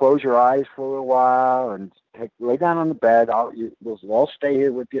close your eyes for a little while and lay down on the bed, we'll all stay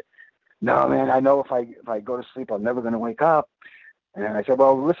here with you. No, man, I know if I go to sleep, I'm never going to wake up. And I said,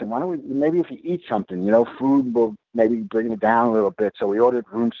 well, listen, why don't maybe if you eat something, you know, food will maybe bring it down a little bit. So we ordered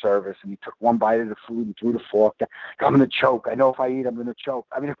room service, and he took one bite of the food and threw the fork down. I'm going to choke. I know if I eat, I'm going to choke.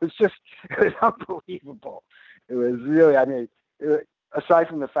 I mean, it was unbelievable. It was really, I mean, aside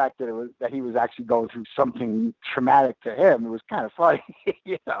from the fact that he was actually going through something traumatic to him, it was kind of funny,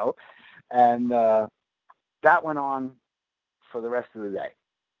 you know. And that went on for the rest of the day.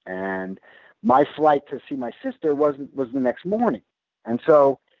 And my flight to see my sister was the next morning. And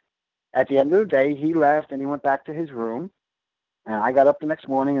so at the end of the day, he left, and he went back to his room. And I got up the next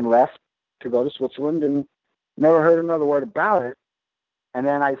morning and left to go to Switzerland, and never heard another word about it. And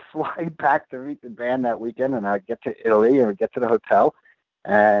then I fly back to meet the band that weekend, and I get to Italy, and we get to the hotel,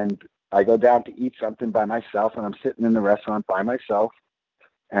 and I go down to eat something by myself, and I'm sitting in the restaurant by myself.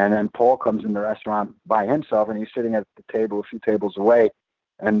 And then Paul comes in the restaurant by himself, and he's sitting at the table a few tables away.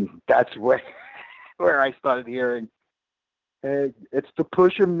 And that's where I started hearing, hey, it's the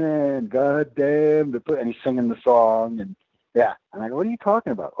Pusher Man, goddamn, and he's singing the song, and yeah. And I go, what are you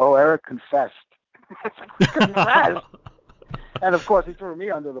talking about? Oh, Eric confessed. Confessed. And of course, he threw me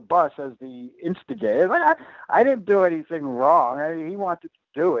under the bus as the instigator. Like, I didn't do anything wrong. He wanted to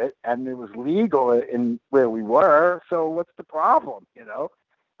do it, and it was legal in where we were. So what's the problem, you know?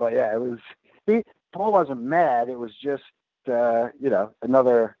 But yeah, it was. Paul wasn't mad. It was just, you know,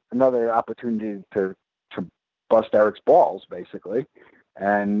 another opportunity to bust Eric's balls, basically.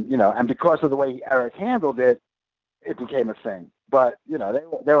 And, you know, and because of the way Eric handled it, it became a thing. But, you know,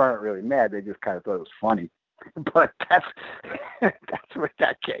 they weren't really mad. They just kind of thought it was funny. But that's where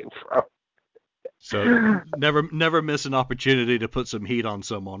that came from. So never miss an opportunity to put some heat on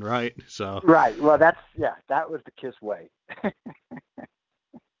someone, right? So right. Well, that was the Kiss way.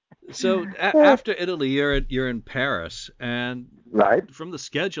 So after Italy, you're in Paris, and right. from the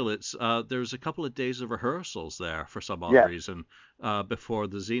schedule, it's there's a couple of days of rehearsals there for some odd Yes. reason before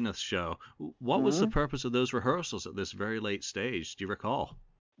the Zenith show. What was the Mm-hmm. purpose of those rehearsals at this very late stage? Do you recall?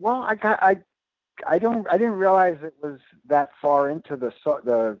 Well, I didn't realize it was that far into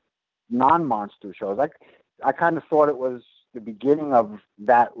the non-monster shows. I kind of thought it was the beginning of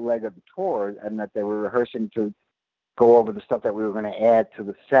that leg of the tour, and that they were rehearsing to go over the stuff that we were going to add to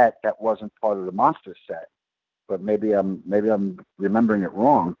the set that wasn't part of the monster set. But maybe I'm remembering it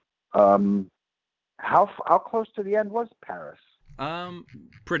wrong. How close to the end was Paris?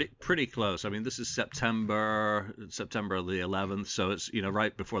 Pretty close. I mean, this is September the 11th, so it's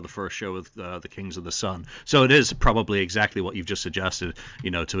right before the first show with the Kings of the Sun. So it is probably exactly what you've just suggested,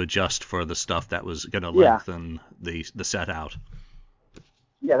 to adjust for the stuff that was going to Yeah, lengthen the set out.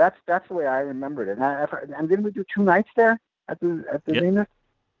 yeah, that's the way I remembered it. And didn't we do 2 nights there at the Yeah. Zenith?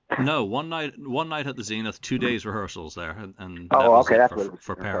 No, one night at the Zenith, 2 days rehearsals there, and that Oh, was okay, it that's for what it was.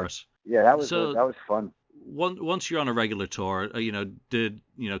 for Okay. Paris. Yeah, So that was fun. once you're on a regular tour, did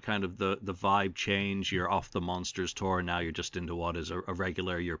kind of the vibe change? You're off the Monsters tour, now you're just into what is a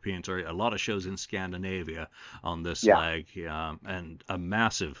regular European tour. A lot of shows in Scandinavia on this Yeah, leg, and a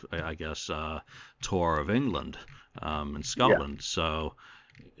massive, I guess, tour of England, and yeah. Scotland. So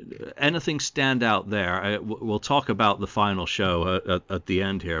anything stand out there? We'll talk about the final show at the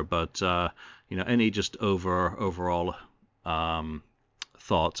end here, but any just overall um,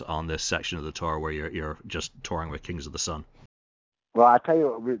 thoughts on this section of the tour where you're just touring with Kings of the Sun? Well, I tell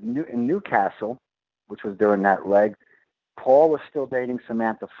you, in Newcastle, which was during that leg, Paul was still dating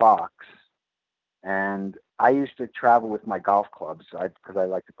Samantha Fox, and I used to travel with my golf clubs because I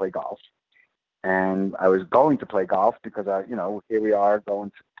like to play golf, and I was going to play golf because here we are going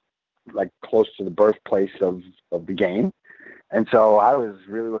to, like, close to the birthplace of the game, and so I was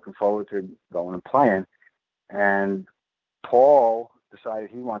really looking forward to going and playing. And Paul decided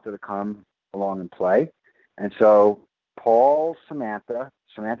he wanted to come along and play, and so Paul,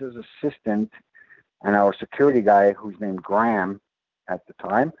 Samantha's assistant, and our security guy, who's named Graham at the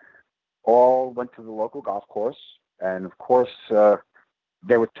time, all went to the local golf course, and of course, we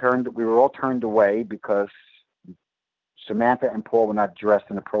were all turned away because Samantha and Paul were not dressed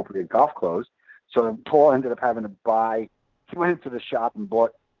in appropriate golf clothes. So Paul ended up having to he went into the shop and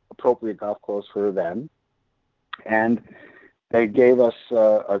bought appropriate golf clothes for them. And they gave us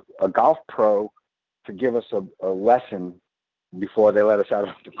a golf pro to give us a lesson before they let us out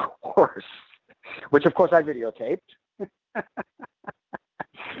of the course, which of course I videotaped.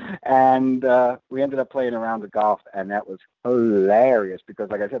 And we ended up playing around the golf, and that was hilarious because,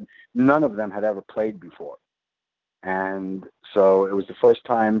 like I said, none of them had ever played before. And so it was the first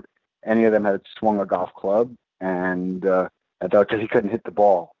time any of them had swung a golf club, and I thought, because he couldn't hit the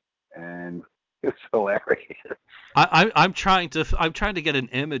ball, and it was hilarious. I'm trying to get an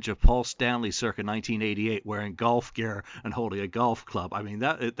image of Paul Stanley circa 1988 wearing golf gear and holding a golf club. I mean,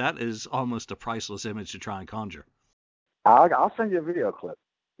 that is almost a priceless image to try and conjure. I'll send you a video clip.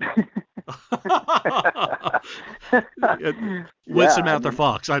 With Yeah, I Samantha mean,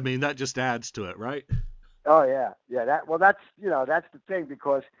 Fox, I mean that just adds to it, right? oh yeah, yeah. That's the thing,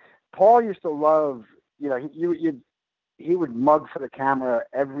 because Paul used to love, he would mug for the camera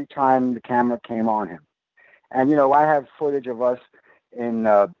every time the camera came on him. And I have footage of us in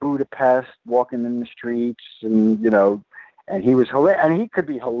Budapest walking in the streets, and he was and he could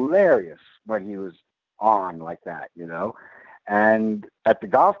be hilarious when he was on like that. And at the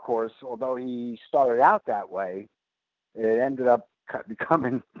golf course, although he started out that way, it ended up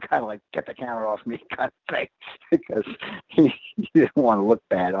becoming kind of like, get the camera off me kind of thing, because he didn't want to look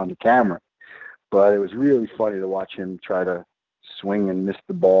bad on the camera. But it was really funny to watch him try to swing and miss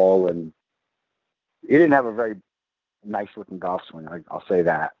the ball, and he didn't have a very nice looking golf swing, I'll say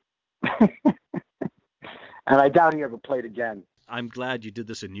that. And I doubt he ever played again. I'm glad you did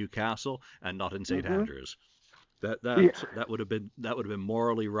this in Newcastle and not in St Hmm. Andrews. That Yeah. that would have been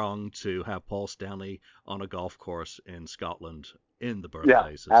morally wrong to have Paul Stanley on a golf course in Scotland, in the Yeah,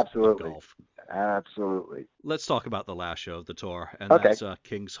 birthplace of absolutely. golf. Absolutely. Let's talk about the last show of the tour, and Okay. that's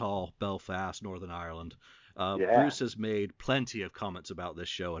King's Hall, Belfast, Northern Ireland. Yeah. Bruce has made plenty of comments about this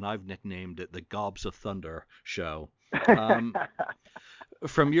show, and I've nicknamed it the Gobs of Thunder show. Um,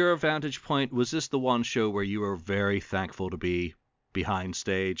 from your vantage point, was this the one show where you were very thankful to be behind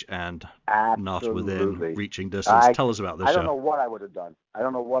stage and not within Absolutely. reaching distance? I Tell us about this I don't show. know what I would have done. I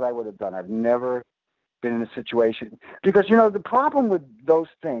don't know what I would have done. I've never been in a situation, because the problem with those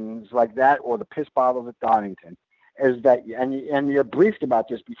things like that, or the piss bottles at Donington, is that, and you're briefed about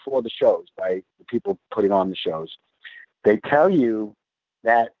this before the shows by the people putting on the shows. They tell you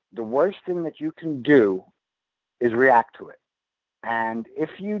that the worst thing that you can do is react to it. And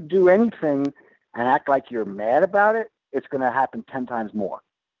if you do anything and act like you're mad about it, it's going to happen 10 times more.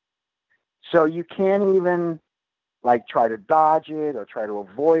 So you can't even like try to dodge it or try to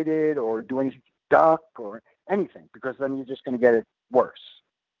avoid it or do anything to duck or anything, because then you're just going to get it worse.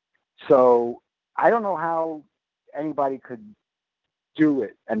 So I don't know how anybody could do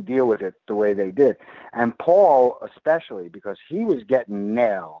it and deal with it the way they did. And Paul especially, because he was getting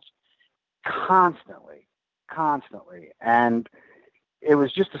nailed constantly. And it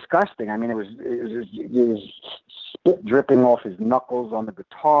was just disgusting. I mean, it was spit dripping off his knuckles on the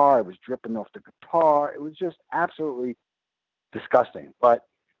guitar. It was dripping off the guitar. It was just absolutely disgusting. But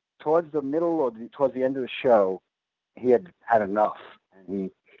towards the middle or towards the end of the show, he had had enough. And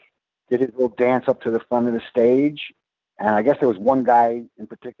he did his little dance up to the front of the stage. And I guess there was one guy in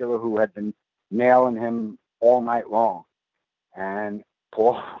particular who had been nailing him all night long. And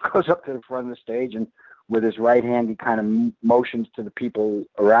Paul goes up to the front of the stage, and with his right hand, he kind of motions to the people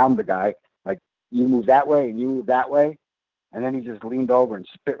around the guy, like, you move that way and you move that way. And then he just leaned over and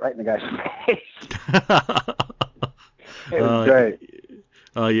spit right in the guy's face. It was great.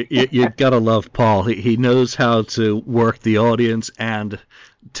 You gotta love Paul. He knows how to work the audience and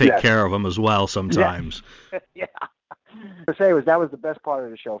take care of them as well sometimes. Yeah. To say that was the best part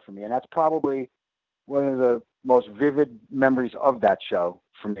of the show for me, and that's probably one of the most vivid memories of that show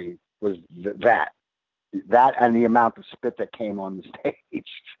for me, was that and the amount of spit that came on the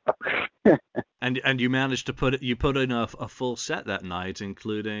stage. And you managed to put in a full set that night,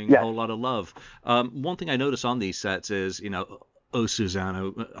 including a whole lot of love. One thing I notice on these sets is, Oh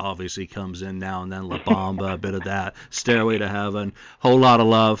Susanna obviously comes in now and then, La Bamba, a bit of that, Stairway to Heaven, Whole Lot of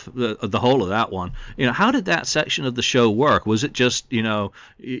Love, the whole of that one. How did that section of the show work? Was it just,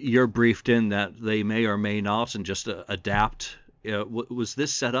 you're briefed in that they may or may not and just adapt? Was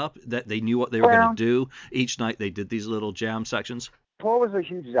this set up that they knew what they were going to do? Each night they did these little jam sections? Paul was a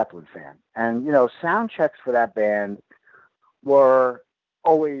huge Zeppelin fan. And, sound checks for that band were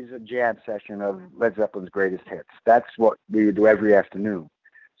always a jam session of Led Zeppelin's greatest hits. That's what we would do every afternoon.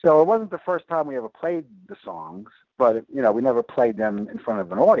 So it wasn't the first time we ever played the songs, but, we never played them in front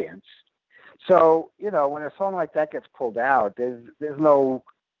of an audience. So, when a song like that gets pulled out, there's no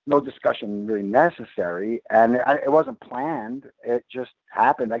discussion really necessary, and it wasn't planned. It just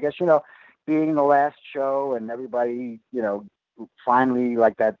happened. I guess, being the last show and everybody, finally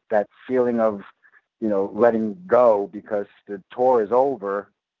like that feeling of, letting go because the tour is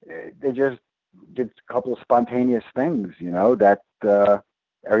over, they just did a couple of spontaneous things, that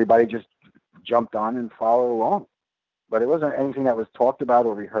everybody just jumped on and followed along. But it wasn't anything that was talked about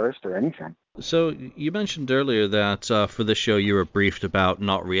or rehearsed or anything. So you mentioned earlier that for this show you were briefed about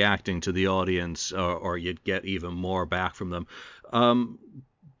not reacting to the audience, or you'd get even more back from them.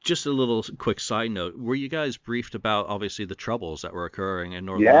 Just a little quick side note: were you guys briefed about obviously the troubles that were occurring in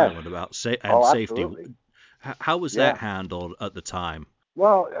Northern Ireland about safety? Absolutely. How was that handled at the time?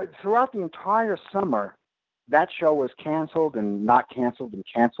 Well, throughout the entire summer, that show was canceled and not canceled and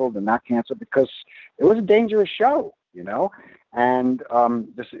canceled and not canceled because it was a dangerous show, And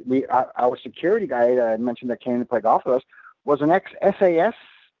our security guy that I mentioned that came to play golf with us was an ex-SAS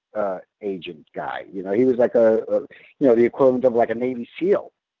agent guy. He was like the equivalent of like a Navy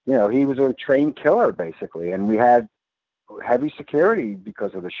SEAL. He was a trained killer basically, and we had heavy security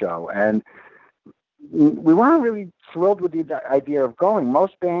because of the show. And we weren't really thrilled with the idea of going.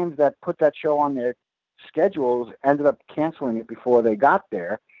 Most bands that put that show on their schedules ended up canceling it before they got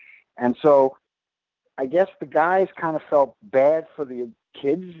there. And so I guess the guys kind of felt bad for the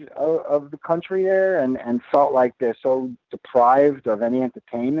kids of the country there and felt like they're so deprived of any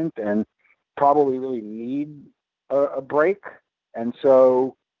entertainment and probably really need a break. And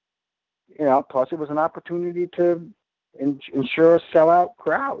so, plus it was an opportunity to ensure a sellout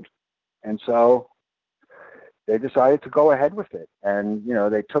crowd. And so they decided to go ahead with it. And,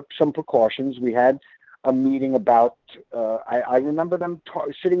 they took some precautions. We had a meeting about, I remember them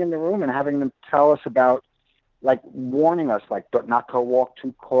sitting in the room and having them tell us about, like, warning us, like, not to walk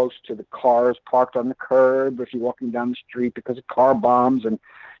too close to the cars parked on the curb if you're walking down the street because of car bombs, and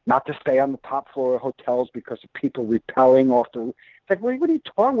not to stay on the top floor of hotels because of people repelling off the. It's like, what are you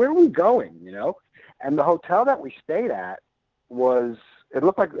talking? Where are we going? And the hotel that we stayed at it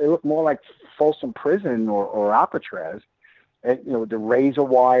looked more like Folsom Prison or Alcatraz. The razor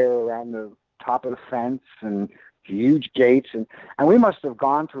wire around the top of the fence and huge gates, and we must have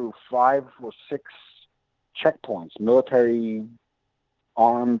gone through 5 or 6 checkpoints, military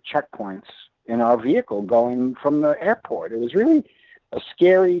armed checkpoints in our vehicle going from the airport. It was really a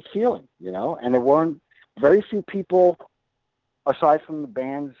scary feeling, and there weren't very few people aside from the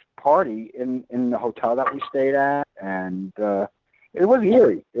band's party in the hotel that we stayed at, and it was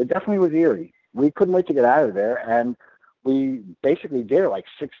eerie. It definitely was eerie. We couldn't wait to get out of there, and we basically did it like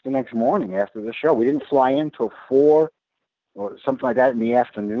 6 the next morning after the show. We didn't fly in till 4 or something like that in the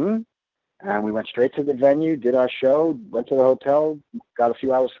afternoon. And we went straight to the venue, did our show, went to the hotel, got a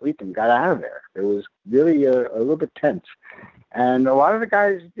few hours sleep, and got out of there. It was really a little bit tense. And a lot of the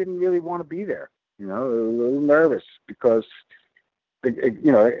guys didn't really want to be there. They were a little nervous because,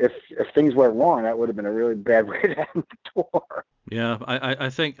 if things went wrong, that would have been a really bad way to end the tour. Yeah, I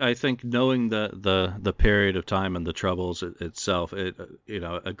think knowing the period of time and the troubles itself,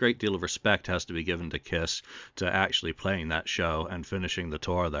 a great deal of respect has to be given to Kiss to actually playing that show and finishing the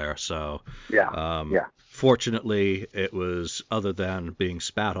tour there. So yeah. Fortunately, it was, other than being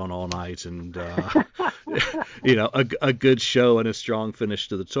spat on all night and a good show and a strong finish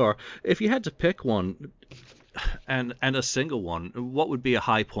to the tour. If you had to pick one and a single one, what would be a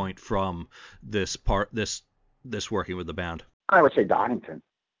high point from this working with the band? I would say Donington.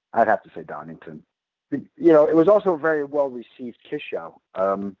 I'd have to say Donington. It was also a very well-received Kiss show.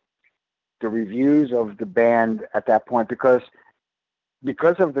 The reviews of the band at that point, because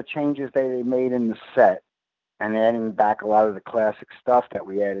of the changes they made in the set and adding back a lot of the classic stuff that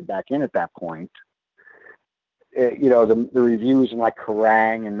we added back in at that point, the reviews in like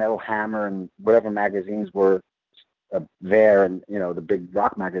Kerrang and Metal Hammer and whatever magazines were there, and, the big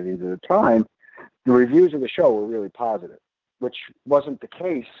rock magazines at the time, the reviews of the show were really positive, which wasn't the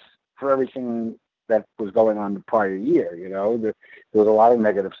case for everything that was going on the prior year. There was a lot of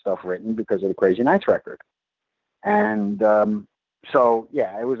negative stuff written because of the Crazy Nights record. And so,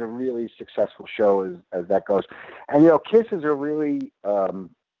 yeah, it was a really successful show as that goes. And, Kiss is a really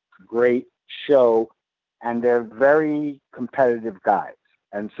great show, and they're very competitive guys.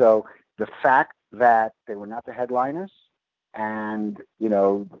 And so the fact that they were not the headliners and,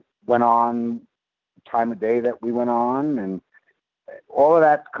 went on time of day that we went on, and all of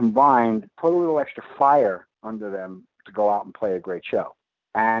that combined put a little extra fire under them to go out and play a great show.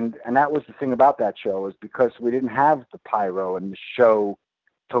 And that was the thing about that show, is because we didn't have the pyro and the show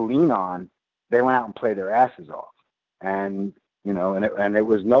to lean on, they went out and played their asses off. And, and it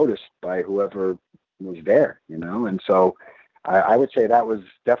was noticed by whoever was there, and so I would say that was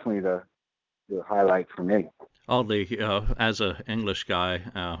definitely the highlight for me. Oddly, as an English guy,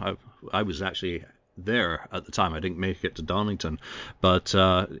 I was actually there at the time. I didn't make it to Donington, but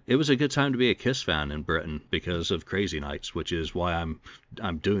it was a good time to be a Kiss fan in Britain because of Crazy Nights, which is why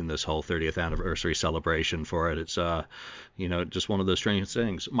I'm doing this whole 30th anniversary celebration for it. It's just one of those strange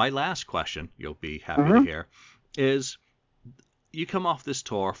things. My last question, you'll be happy to hear, is you come off this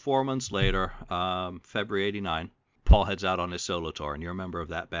tour 4 months later, February '89. Paul heads out on his solo tour, and you're a member of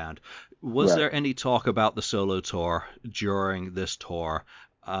that band. Was there any talk about the solo tour during this tour?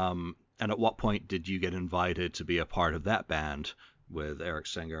 And at what point did you get invited to be a part of that band with Eric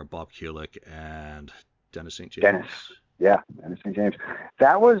Singer, Bob Kulick, and Dennis St. James? Dennis St. James.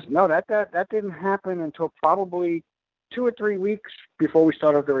 That didn't happen until probably 2 or 3 weeks before we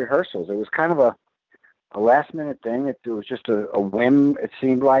started the rehearsals. It was kind of a last-minute thing. It was just a whim, it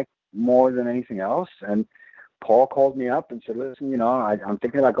seemed like, more than anything else. And Paul called me up and said, listen, I'm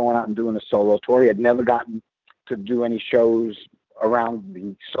thinking about going out and doing a solo tour. He had never gotten to do any shows around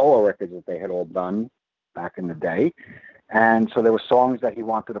the solo records that they had all done back in the day. And so there were songs that he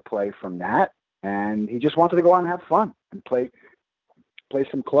wanted to play from that. And he just wanted to go out and have fun and play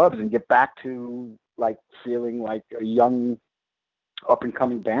some clubs and get back to like feeling like a young up and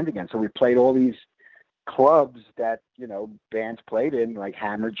coming band again. So we played all these clubs that, bands played in, like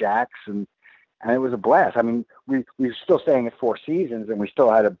Hammerjacks, and it was a blast. I mean, we were still staying at Four Seasons, and we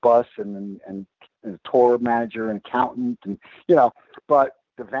still had a bus and a tour manager and accountant, and but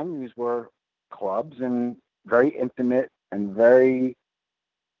the venues were clubs and very intimate and very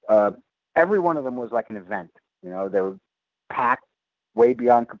every one of them was like an event. They were packed way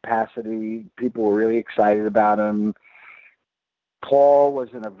beyond capacity. People were really excited about them. Paul was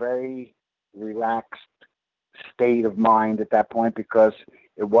in a very relaxed state of mind at that point because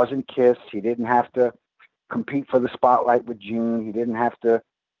it wasn't Kiss. He didn't have to compete for the spotlight with Gene. He didn't have to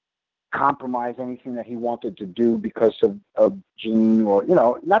compromise anything that he wanted to do because of Gene, or,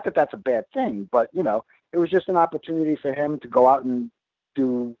 not that that's a bad thing, but, it was just an opportunity for him to go out and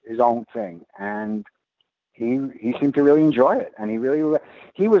do his own thing. And he seemed to really enjoy it. And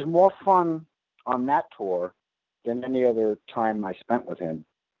he was more fun on that tour than any other time I spent with him,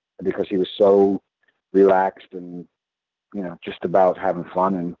 because he was so relaxed and, just about having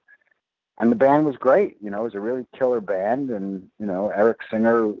fun. And the band was great. It was a really killer band. And, Eric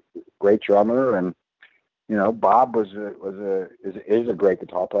Singer, great drummer. And, Bob is a great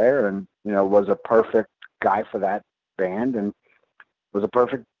guitar player, and, was a perfect guy for that band and was a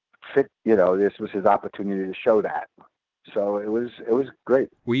perfect fit. This was his opportunity to show that. So it was great.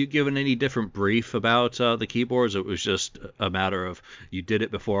 Were you given any different brief about the keyboards? It was just a matter of you did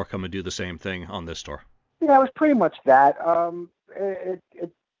it before, come and do the same thing on this tour. Yeah, it was pretty much that.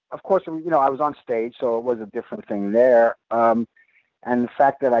 Of course, I was on stage, so it was a different thing there. And the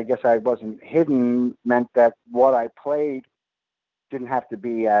fact that I guess I wasn't hidden meant that what I played didn't have to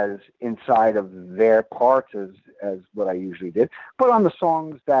be as inside of their parts as what I usually did. But on the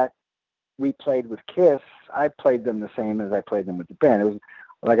songs that we played with Kiss, I played them the same as I played them with the band. It was,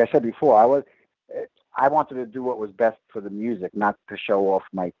 like I said before, I wanted to do what was best for the music, not to show off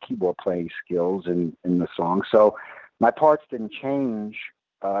my keyboard playing skills in the song. So my parts didn't change.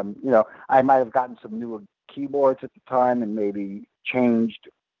 I might have gotten some newer keyboards at the time and maybe changed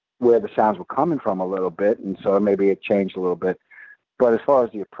where the sounds were coming from a little bit, and so maybe it changed a little bit. But as far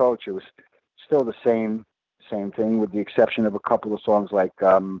as the approach, it was still the same thing, with the exception of a couple of songs like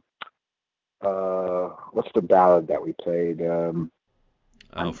what's the ballad that we played? Forever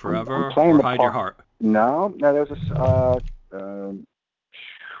I'm playing or Hide Your Heart? No, there was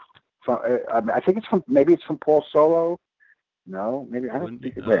I think it's from Paul Solo. No, maybe I don't.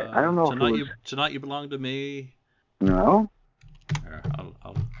 I don't know. Tonight You Belong to Me. No.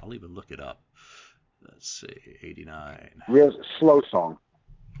 I'll even look it up. Let's see, 89. Real slow song.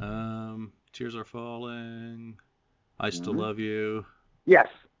 Tears Are Falling. I Still Love You. Yes,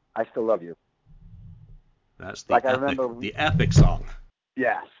 I Still Love You. That's the epic song.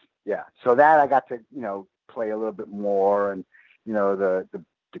 Yes, yeah. So that I got to play a little bit more, and the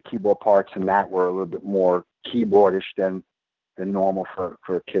keyboard parts in that were a little bit more keyboardish than normal for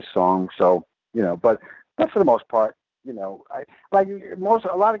a Kiss song. So but for the most part, I like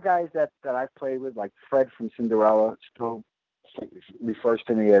a lot of guys that I've played with, like Fred from Cinderella, still refers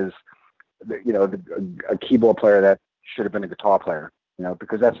to me as a keyboard player that should have been a guitar player,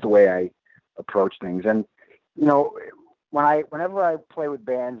 because that's the way I approach things. And whenever I play with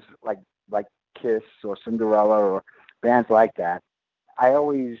bands like Kiss or Cinderella or bands like that, I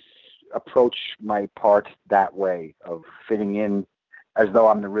always approach my parts that way, of fitting in as though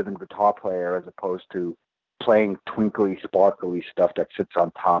I'm the rhythm guitar player, as opposed to playing twinkly, sparkly stuff that sits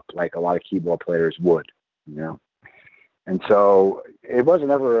on top like a lot of keyboard players would, And so it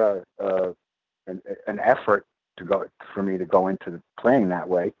wasn't ever an effort for me to go into playing that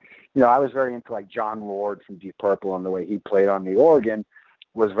way. I was very into like John Lord from Deep Purple, and the way he played on the organ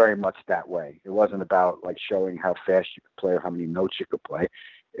was very much that way. It wasn't about like showing how fast you could play or how many notes you could play.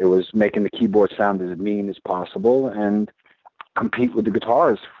 It was making the keyboard sound as mean as possible and compete with the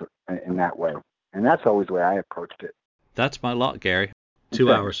guitars in that way. And that's always the way I approached it. That's my lot, Gary.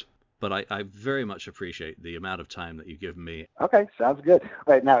 2 hours. But I very much appreciate the amount of time that you've given me. Okay, sounds good.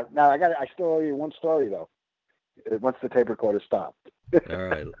 All right, now I still owe you one story though. Once the tape recorder stopped. All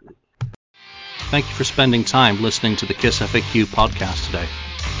right. Thank you for spending time listening to the Kiss FAQ podcast today.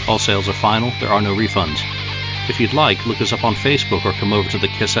 All sales are final. There are no refunds. If you'd like, look us up on Facebook or come over to the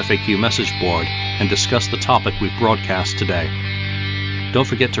Kiss FAQ message board and discuss the topic we've broadcast today. Don't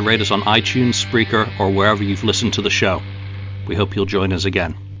forget to rate us on iTunes, Spreaker, or wherever you've listened to the show. We hope you'll join us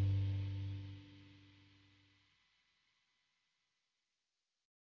again.